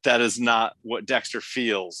 that is not what Dexter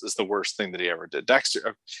feels is the worst thing that he ever did.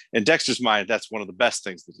 In Dexter's mind, that's one of the best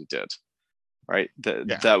things that he did, right?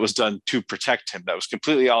 That was done to protect him. That was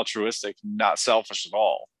completely altruistic, not selfish at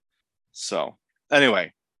all. So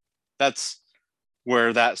anyway, that's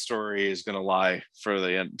where that story is going to lie for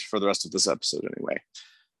the rest of this episode. Anyway,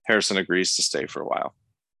 Harrison agrees to stay for a while.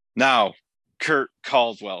 Now, Kurt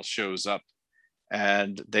Caldwell shows up.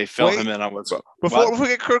 And they fill him in on what's up. Before we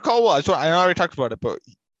get Kurt Caldwell, I know I already talked about it, but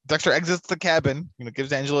Dexter exits the cabin, you know,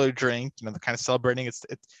 gives Angela a drink, you know, they're kind of celebrating. It's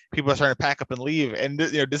people are starting to pack up and leave. And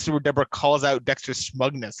you know, this is where Deborah calls out Dexter's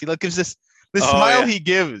smugness. He like gives this smile he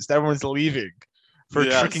gives that everyone's leaving for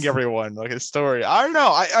tricking everyone, like his story. I don't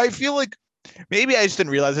know. I feel like maybe I just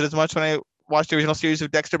didn't realize it as much when I watched the original series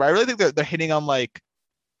of Dexter, but I really think they're hitting on like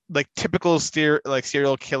typical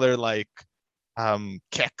serial killer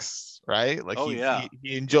kicks. Right, like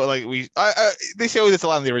he enjoy they say this a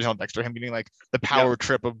lot in the original Dexter, him getting like the power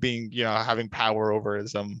trip of being, you know, having power over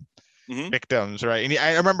his victims, right? And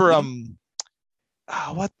I remember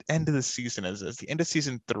what end of the season is this? The end of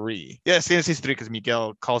season 3. Yes, the end of season 3 because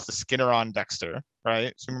Miguel calls the Skinner on Dexter,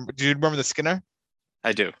 right? So do you remember the Skinner?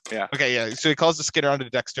 I do. Yeah. Okay. Yeah. So he calls the Skinner onto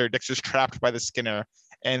Dexter. Dexter's trapped by the Skinner,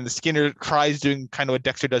 and the Skinner tries doing kind of what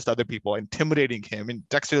Dexter does to other people, intimidating him. And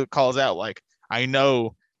Dexter calls out like, I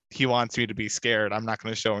know he wants me to be scared. I'm not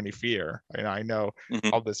going to show any fear. I know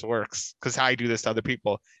Mhm. how this works because I do this to other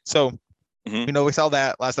people. So, Mhm. we saw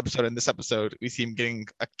that last episode. In this episode, we see him getting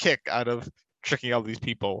a kick out of tricking all these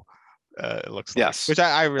people. It looks like, Yes. which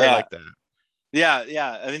I really Yeah. like that.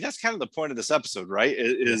 Yeah. I mean, that's kind of the point of this episode, right?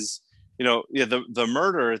 Is the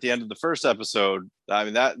murder at the end of the first episode. I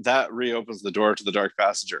mean, that reopens the door to the Dark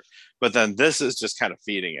Passenger, but then this is just kind of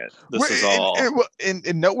feeding it. This is all. And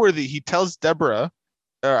noteworthy, he tells Deborah,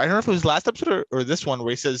 or I don't know if it was last episode or this one,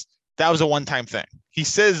 where he says that was a one-time thing. He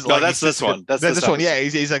says, No, like, that's this one. That's this one. Yeah,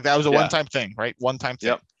 episode. he's like, that was a Yeah. one-time thing, right? One-time thing.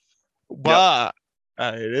 Yep. But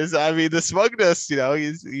it is. I mean, the smugness.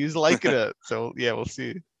 He's liking it. So yeah, we'll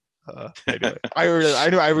see. Anyway, I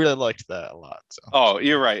really liked that a lot. So. Oh,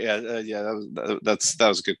 you're right. Yeah. That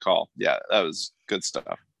was a good call. Yeah, that was good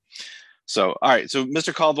stuff. So, all right. So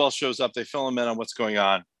Mr. Caldwell shows up. They fill him in on what's going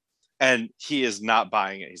on. And he is not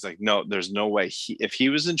buying it. He's like, no, there's no way. If he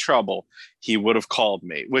was in trouble, he would have called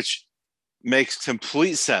me, which makes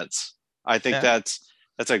complete sense. I think that's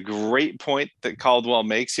a great point that Caldwell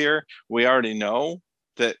makes here. We already know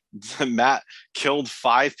that Matt killed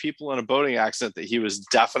 5 people in a boating accident that he was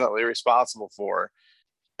definitely responsible for.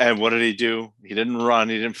 And what did he do? He didn't run.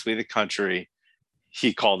 He didn't flee the country.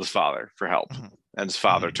 He called his father for help. Mm-hmm. And his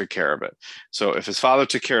father took care of it. So if his father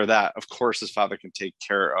took care of that, of course his father can take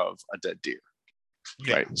care of a dead deer.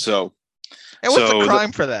 Yeah. Right. So, and what's the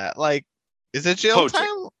crime for that? Like, is it jail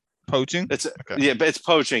time? Poaching? It's okay. But it's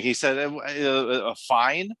poaching. He said a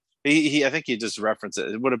fine. I think he just referenced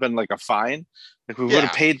it. It would have been like a fine. Like we would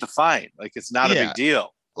have paid the fine. Like it's not a big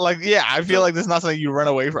deal. Like I feel like this is not something you run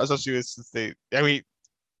away from, especially since I mean,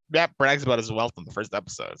 Matt brags about his wealth in the first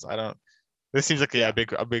episode. So I don't. This seems like a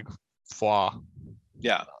big flaw.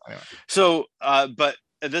 Yeah. Anyway. So, but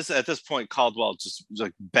at this point, Caldwell just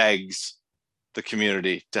like begs the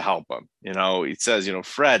community to help him. He says,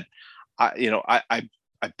 Fred, I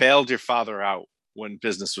bailed your father out when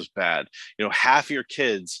business was bad. Half your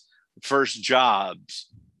kids' first jobs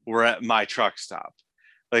were at my truck stop.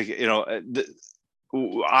 Like,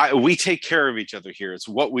 we take care of each other here. It's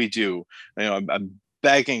what we do. I'm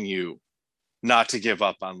begging you not to give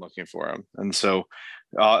up on looking for him. And so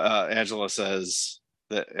Angela says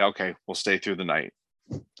that, okay, we'll stay through the night.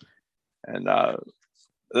 And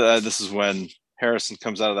this is when Harrison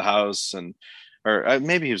comes out of the house, or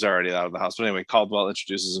maybe he was already out of the house, but anyway, Caldwell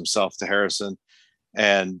introduces himself to Harrison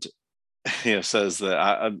and says that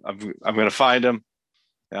I'm going to find him.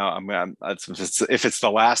 If it's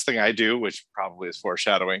the last thing I do, which probably is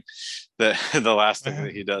foreshadowing, the last thing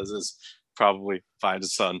that he does is probably find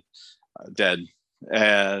his son dead,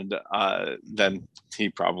 and then he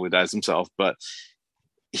probably dies himself. But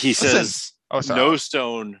he says, no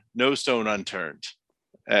stone unturned,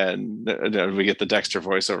 and we get the Dexter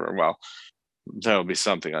voiceover. Well, there'll be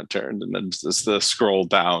something unturned, and then just the scroll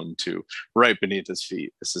down to right beneath his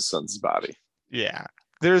feet is his son's body. Yeah,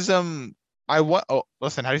 there's listen, how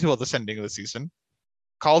do you feel about this ending of the season?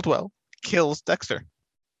 Caldwell kills Dexter.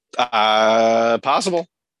 Possible.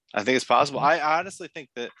 I think it's possible. I honestly think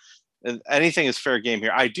that anything is fair game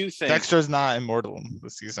here. I do think Dexter's not immortal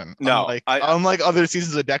this season. No, unlike other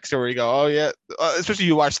seasons of Dexter where you go, oh yeah, especially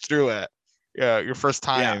you watch through it, your first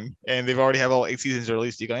time, and they've already have all 8 seasons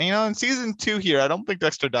released. You go, in season 2 here, I don't think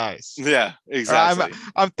Dexter dies. Yeah, exactly.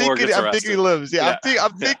 I'm thinking he lives. Yeah, yeah.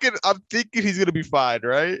 I'm thinking he's gonna be fine,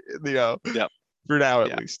 right? For now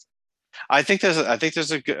at least. I think there's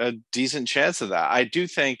a decent chance of that. I do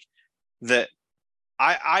think that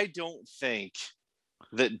I don't think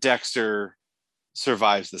that Dexter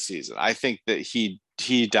survives the season. I think that he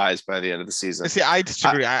dies by the end of the season. See, I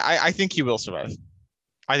disagree. I think he will survive.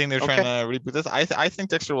 I think they're trying to reboot this. I think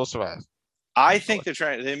Dexter will survive. I think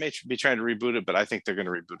they may be trying to reboot it, but I think they're going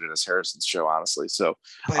to reboot it as Harrison's show, honestly. So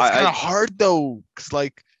but it's kind of hard though, because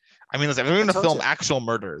they're going to film actual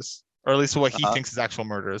murders, or at least what he thinks is actual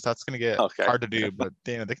murders. That's going to get hard to do, but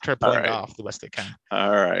they can try pulling it off the best they can.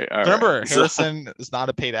 All right. Remember, Harrison is not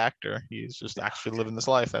a paid actor. He's just actually living this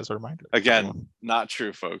life, as a reminder. Again, not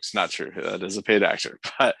true, folks. Not true. That is a paid actor.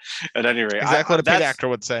 But at any rate, exactly what a paid actor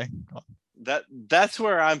would say. That's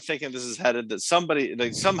where I'm thinking this is headed. That somebody,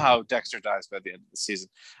 like, somehow Dexter dies by the end of the season,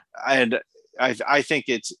 and I think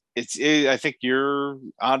I think you're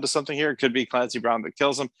onto something here. It could be Clancy Brown that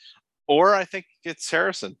kills him, or I think it's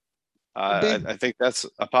Harrison. I think that's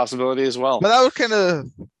a possibility as well. But that would kind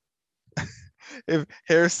of, if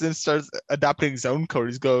Harrison starts adopting his own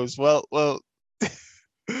code, he goes, well.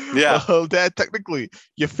 Yeah. Well, Dad, technically,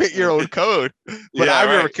 you fit your own code, but I've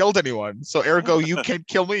never killed anyone. So, ergo, you can't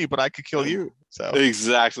kill me, but I could kill you. So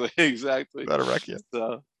exactly. Better wreck you.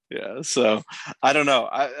 So Yeah. So I don't know.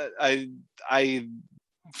 I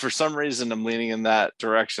for some reason I'm leaning in that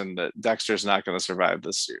direction that Dexter's not going to survive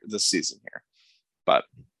this season here. But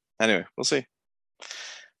anyway, we'll see.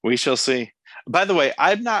 We shall see. By the way,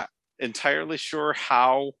 I'm not entirely sure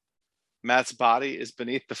how Matt's body is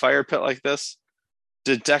beneath the fire pit like this.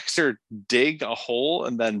 Did Dexter dig a hole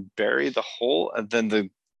and then bury the hole and then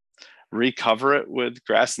recover it with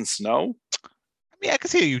grass and snow? I mean, I can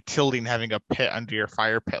see a utility in having a pit under your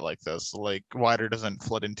fire pit like this. Like water doesn't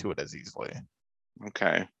flood into it as easily.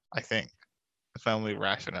 Okay. I think that's my only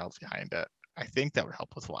rationale behind it. I think that would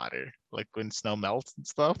help with water, like when snow melts and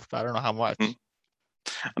stuff. I don't know how much.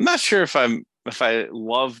 I'm not sure if I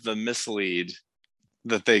love the mislead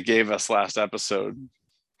that they gave us last episode.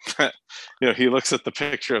 He looks at the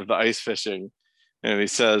picture of the ice fishing and he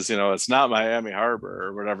says, it's not Miami Harbor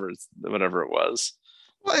or whatever it was.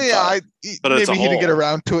 Well, yeah, but maybe he didn't get hole.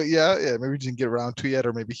 around to it yet. Yeah, maybe he didn't get around to it yet,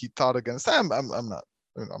 or maybe he thought against. I'm not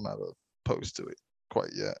opposed to it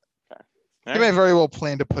quite yet. Okay. He may very well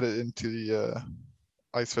plan to put it into the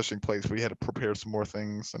ice fishing place where he had to prepare some more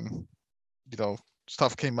things, and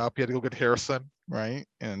stuff came up. He had to go get Harrison, right?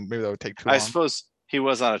 And maybe that would take too long. I suppose he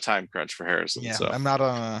was on a time crunch for Harrison. Yeah, so. I'm not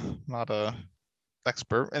a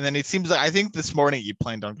expert. And then it seems like I think this morning you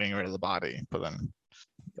planned on getting rid of the body, but then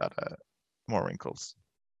got more wrinkles.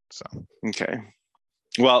 So okay.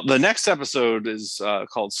 Well, the next episode is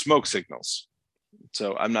called Smoke Signals.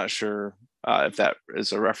 So I'm not sure if that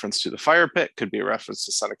is a reference to the fire pit. Could be a reference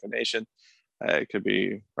to Seneca Nation. It could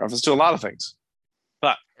be a reference to a lot of things.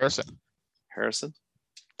 But Harrison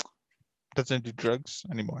doesn't do drugs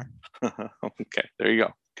anymore. Okay, there you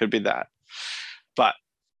go. Could be that. But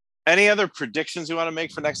any other predictions you want to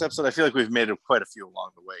make for next episode? I feel like we've made quite a few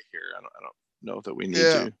along the way here. I don't know that we need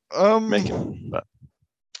to make it. But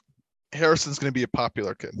Harrison's going to be a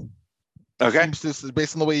popular kid. Okay. This is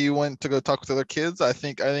based on the way you went to go talk with other kids. I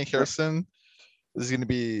think Harrison is going to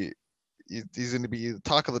be. He's going to be the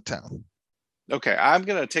talk of the town. Okay, I'm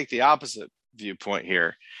going to take the opposite viewpoint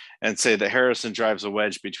here and say that Harrison drives a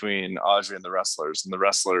wedge between Audrey and the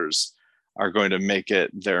wrestlers are going to make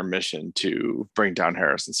it their mission to bring down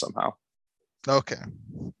Harrison somehow. Okay.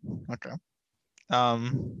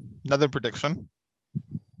 Another prediction.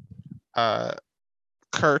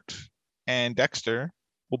 Kurt and Dexter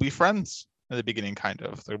will be friends in the beginning, kind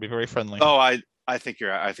of. They'll be very friendly. Oh, I think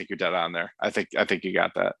you're dead on there. I think you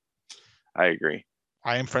got that. I agree.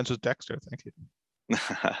 I am friends with Dexter. Thank you.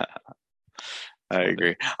 I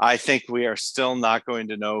agree. I think we are still not going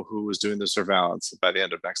to know who was doing the surveillance by the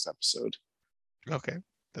end of next episode. Okay,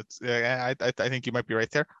 I think you might be right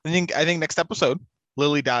there. I think next episode,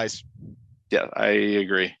 Lily dies. Yeah, I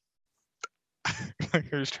agree. I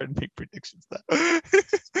was trying to make predictions. I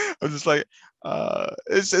was just like,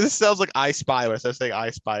 this sounds like I Spy. When I start saying I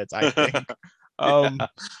Spy, it's I think.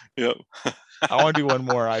 Yep. I want to do one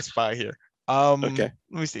more I Spy here. Okay.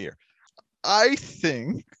 Let me see here. I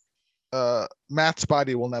think Matt's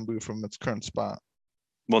body will not move from its current spot.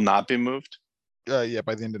 Will not be moved? Yeah,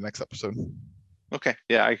 by the end of next episode. Okay.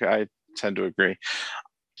 Yeah, I tend to agree.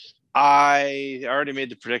 I already made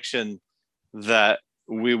the prediction that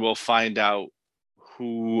we will find out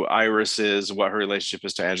who Iris is, what her relationship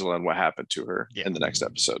is to Angela, and what happened to her in the next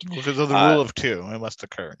episode. Because of the rule of two, it must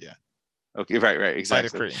occur. Yeah. Okay. Right.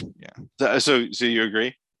 Exactly. Yeah. So you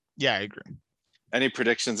agree? Yeah, I agree. Any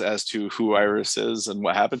predictions as to who Iris is and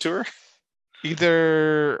what happened to her?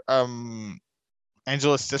 Either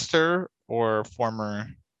Angela's sister or former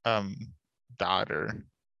daughter,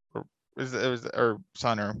 or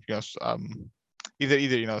son, or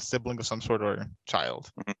either sibling of some sort or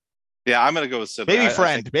child. Mm-hmm. Yeah, I'm gonna go with sibling.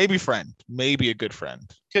 Maybe friend, maybe a good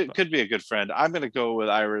friend. Could be a good friend. I'm gonna go with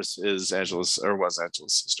Iris is Angela's or was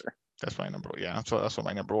Angela's sister. That's my number. Yeah, that's what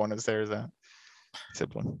my number one is. There is a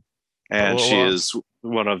sibling. And she is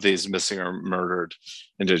one of these missing or murdered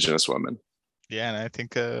Indigenous women. Yeah, and I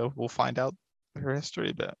think we'll find out her history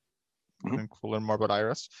a bit. I think we'll learn more about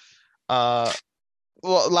Iris.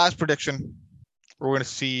 Last prediction. We're going to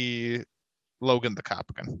see Logan the cop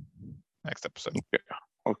again next episode.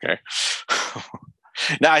 Okay.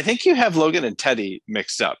 Now, I think you have Logan and Teddy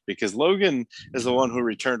mixed up because Logan is the one who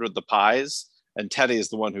returned with the pies and Teddy is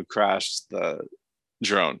the one who crashed the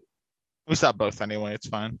drone. We saw both anyway. It's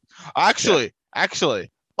fine. Actually,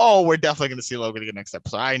 we're definitely going to see Logan again next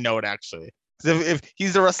episode. I know it actually. If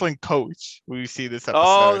he's the wrestling coach, we see this episode.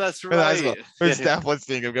 Oh, that's right. We're definitely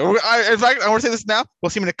seeing him. In fact, I want to say this now.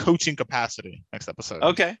 We'll see him in a coaching capacity next episode.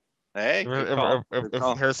 Okay. Hey.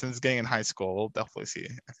 If Harrison's getting in high school, we'll definitely see,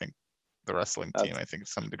 I think, the wrestling team. I think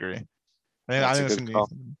to some degree. I think it's going to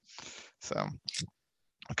be. So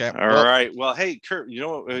Okay. All right. Well, hey, Kurt, you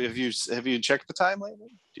know what? Have you checked the time lately?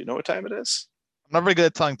 Do you know what time it is? I'm not very good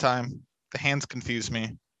at telling time. The hands confuse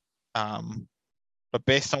me. But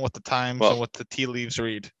based on what the times and what the tea leaves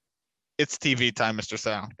read, it's TV time, Mr.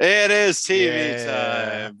 Sal. It is TV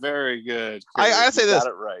time. Very good. Kurt, I say this.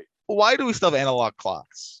 Got it right. Why do we still have analog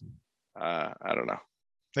clocks? I don't know.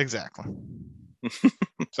 Exactly.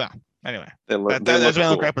 So anyway, they look that's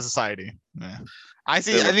cool. crap of society. Yeah. I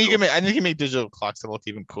think you can make digital clocks that look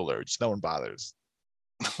even cooler. Just no one bothers.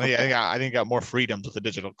 Yeah, I think you got more freedoms with a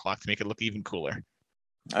digital clock to make it look even cooler.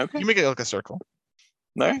 Okay. You make it look a circle.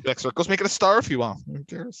 No. Like circles, make it a star if you want. Who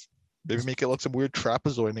cares? Maybe make it look some weird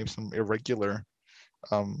trapezoid, maybe some irregular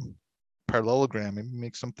parallelogram. Maybe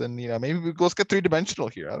make something, maybe let's get 3-dimensional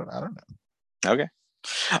here. I don't know. Okay.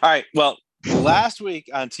 All right. Well, last week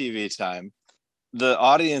on TV time, the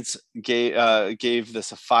audience gave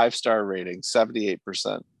this a 5-star rating,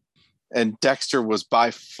 78%. And Dexter was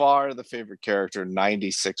by far the favorite character,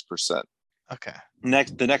 96%. Okay.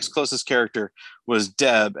 The next closest character was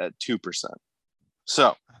Deb at 2%.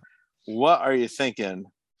 So, what are you thinking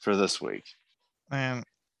for this week? Man,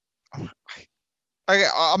 I'm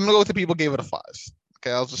gonna go with the people gave it a 5.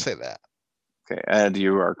 Okay, I'll just say that. Okay, and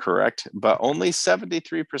you are correct, but only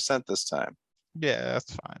 73% this time. Yeah,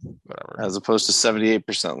 that's fine. Whatever. As opposed to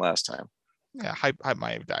 78% last time. Yeah, hype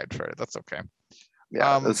might have died for it. That's okay.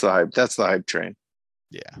 Yeah, that's the hype. That's the hype train.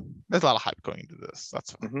 Yeah, there's a lot of hype going into this.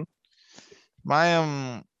 That's fine. Mm-hmm.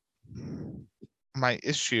 My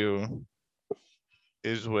issue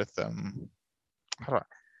is with the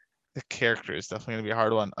character is definitely gonna be a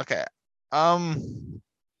hard one. Okay. I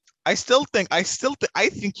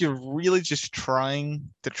think you're really just trying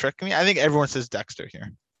to trick me. I think everyone says Dexter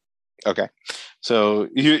here. Okay. So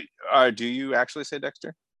do you actually say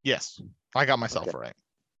Dexter? Yes. I got myself right.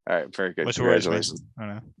 All right, very good. Which Congratulations.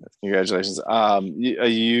 Congratulations.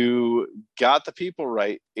 You got the people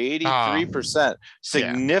right. 83%,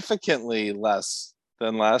 significantly less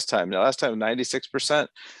than last time. Now, last time 96%,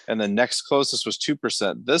 and the next closest was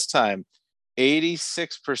 2%. This time,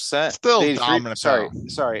 86%. Still dominant. Sorry,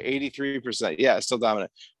 83%. Yeah, still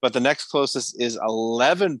dominant. But the next closest is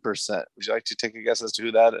 11%. Would you like to take a guess as to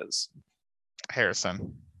who that is?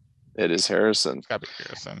 Harrison. It is Harrison. It's gotta be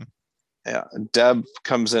Harrison. Yeah, Deb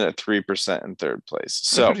comes in at 3% in third place.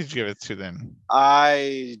 So who did you give it to then?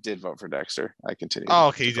 I did vote for Dexter. I continue. Oh,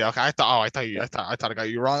 okay, you did. Okay, I thought I got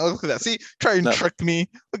you wrong. Look at that. See, try and trick me.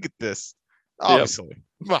 Look at this. Obviously.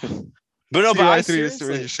 But no, but I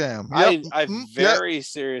seriously, sham. I very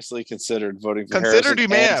seriously considered voting for Considered Harrison you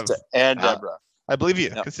may have. And Deborah. I believe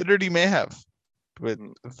you. Yep. Considered you may have. But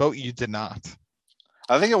vote you did not.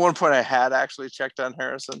 I think at one point I had actually checked on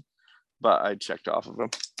Harrison, but I checked off of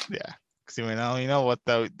him. Yeah. Because you know what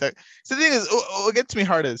though? The thing is, what gets me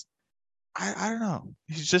hard is I don't know.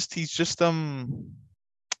 He's just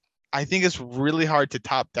I think it's really hard to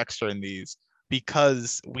top Dexter in these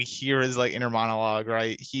because we hear his like inner monologue,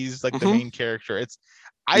 right? He's like the main character.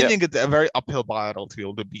 I think it's a very uphill battle to be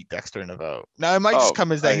able to beat Dexter in a vote. Now it might just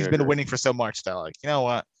come as that he's been winning for so much that like, you know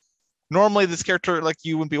what? Normally this character like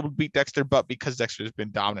you wouldn't be able to beat Dexter, but because Dexter has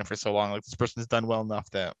been dominant for so long, like this person's done well enough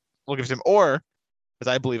that we'll give him, or as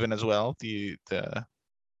I believe in as well, the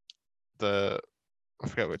I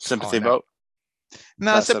forget what sympathy vote.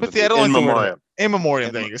 No, sympathy. I don't in like memoriam. In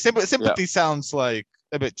memoriam. There you go. Sympathy sounds like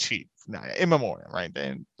a bit cheap. No, in memoriam, right?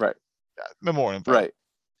 Then right. Memoriam. Vote. Right.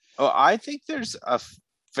 Oh, I think there's a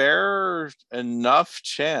fair enough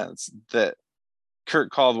chance that Kurt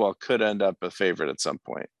Caldwell could end up a favorite at some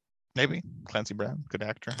point. Maybe Clancy Brown, good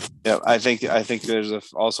actor. Yeah, I think there's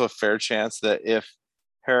also a fair chance that if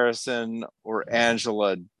Harrison or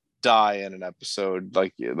Angela die in an episode,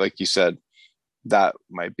 like you said, that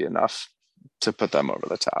might be enough to put them over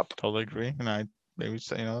the top. Totally agree, and I maybe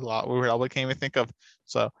say a lot we all can't even think of.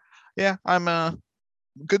 So, yeah, I'm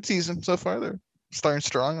good season so far. They're starting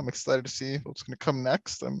strong. I'm excited to see what's going to come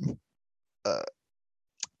next. I'm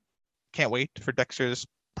can't wait for Dexter's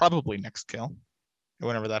probably next kill,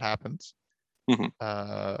 whenever that happens.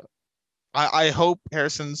 I hope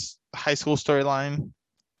Harrison's high school storyline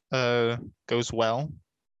goes well.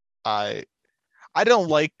 I don't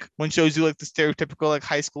like when shows do like the stereotypical like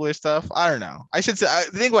high schooler stuff. I don't know. I should say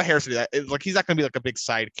the thing about Harrison is like he's not gonna be like a big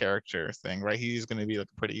side character thing, right? He's gonna be like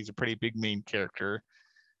he's a pretty big main character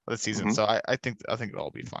of the season. So I think it'll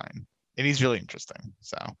all be fine. And he's really interesting.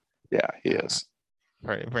 So yeah, he is.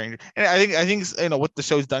 Very, very, and I think what the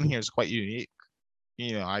show's done here is quite unique.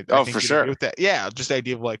 I think for sure. With that, yeah, just the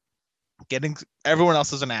idea of like getting everyone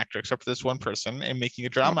else as an actor except for this one person and making a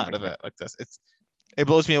drama out of it like this. It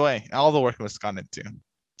blows me away. All the work it was gone into.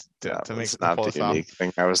 to make was to not pull the this off. unique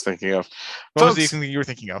thing I was thinking of. What was Folks, the thing you were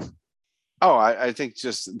thinking of? Oh, I think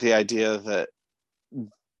just the idea that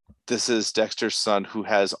this is Dexter's son who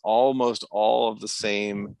has almost all of the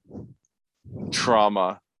same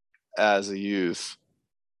trauma as a youth,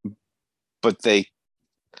 but they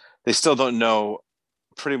still don't know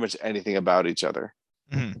pretty much anything about each other.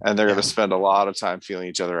 Mm-hmm. And they're going to spend a lot of time feeling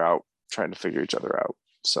each other out, trying to figure each other out.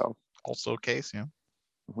 So also a case, yeah.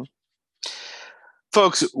 Mm-hmm.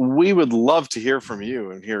 Folks, we would love to hear from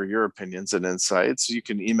you and hear your opinions and insights. You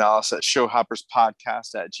can email us at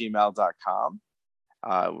showhopperspodcast@gmail.com.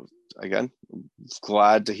 Again,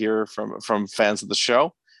 glad to hear from fans of the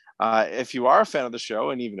show. If you are a fan of the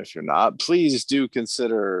show, and even if you're not, please do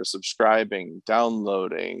consider subscribing,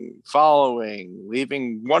 downloading, following,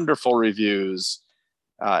 leaving wonderful reviews,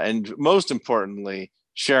 and most importantly,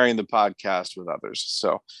 sharing the podcast with others.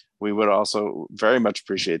 So we would also very much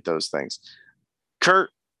appreciate those things.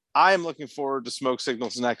 Kurt, I am looking forward to Smoke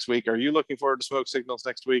Signals next week. Are you looking forward to Smoke Signals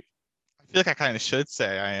next week? I feel like I kind of should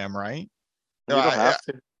say I am, right? You don't have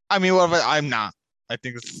to. I mean, well, I'm not. I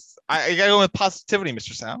think I gotta go with positivity,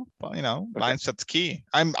 Mr. Sal. Well, mindset's key.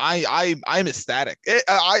 I'm ecstatic.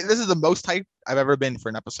 This is the most hyped I've ever been for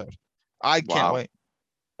an episode. I can't wait.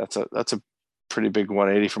 That's a pretty big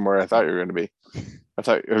 180 from where I thought you were going to be. I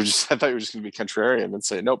thought you were just going to be contrarian and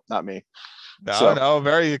say, nope, not me. No,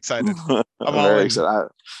 very excited. I'm very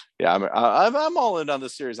excited. I'm all in on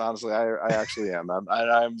this series. Honestly, I actually am.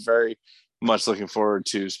 I'm very much looking forward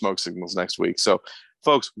to Smoke Signals next week. So,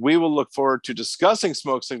 folks, we will look forward to discussing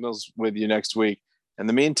Smoke Signals with you next week. In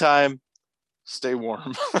the meantime, stay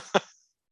warm.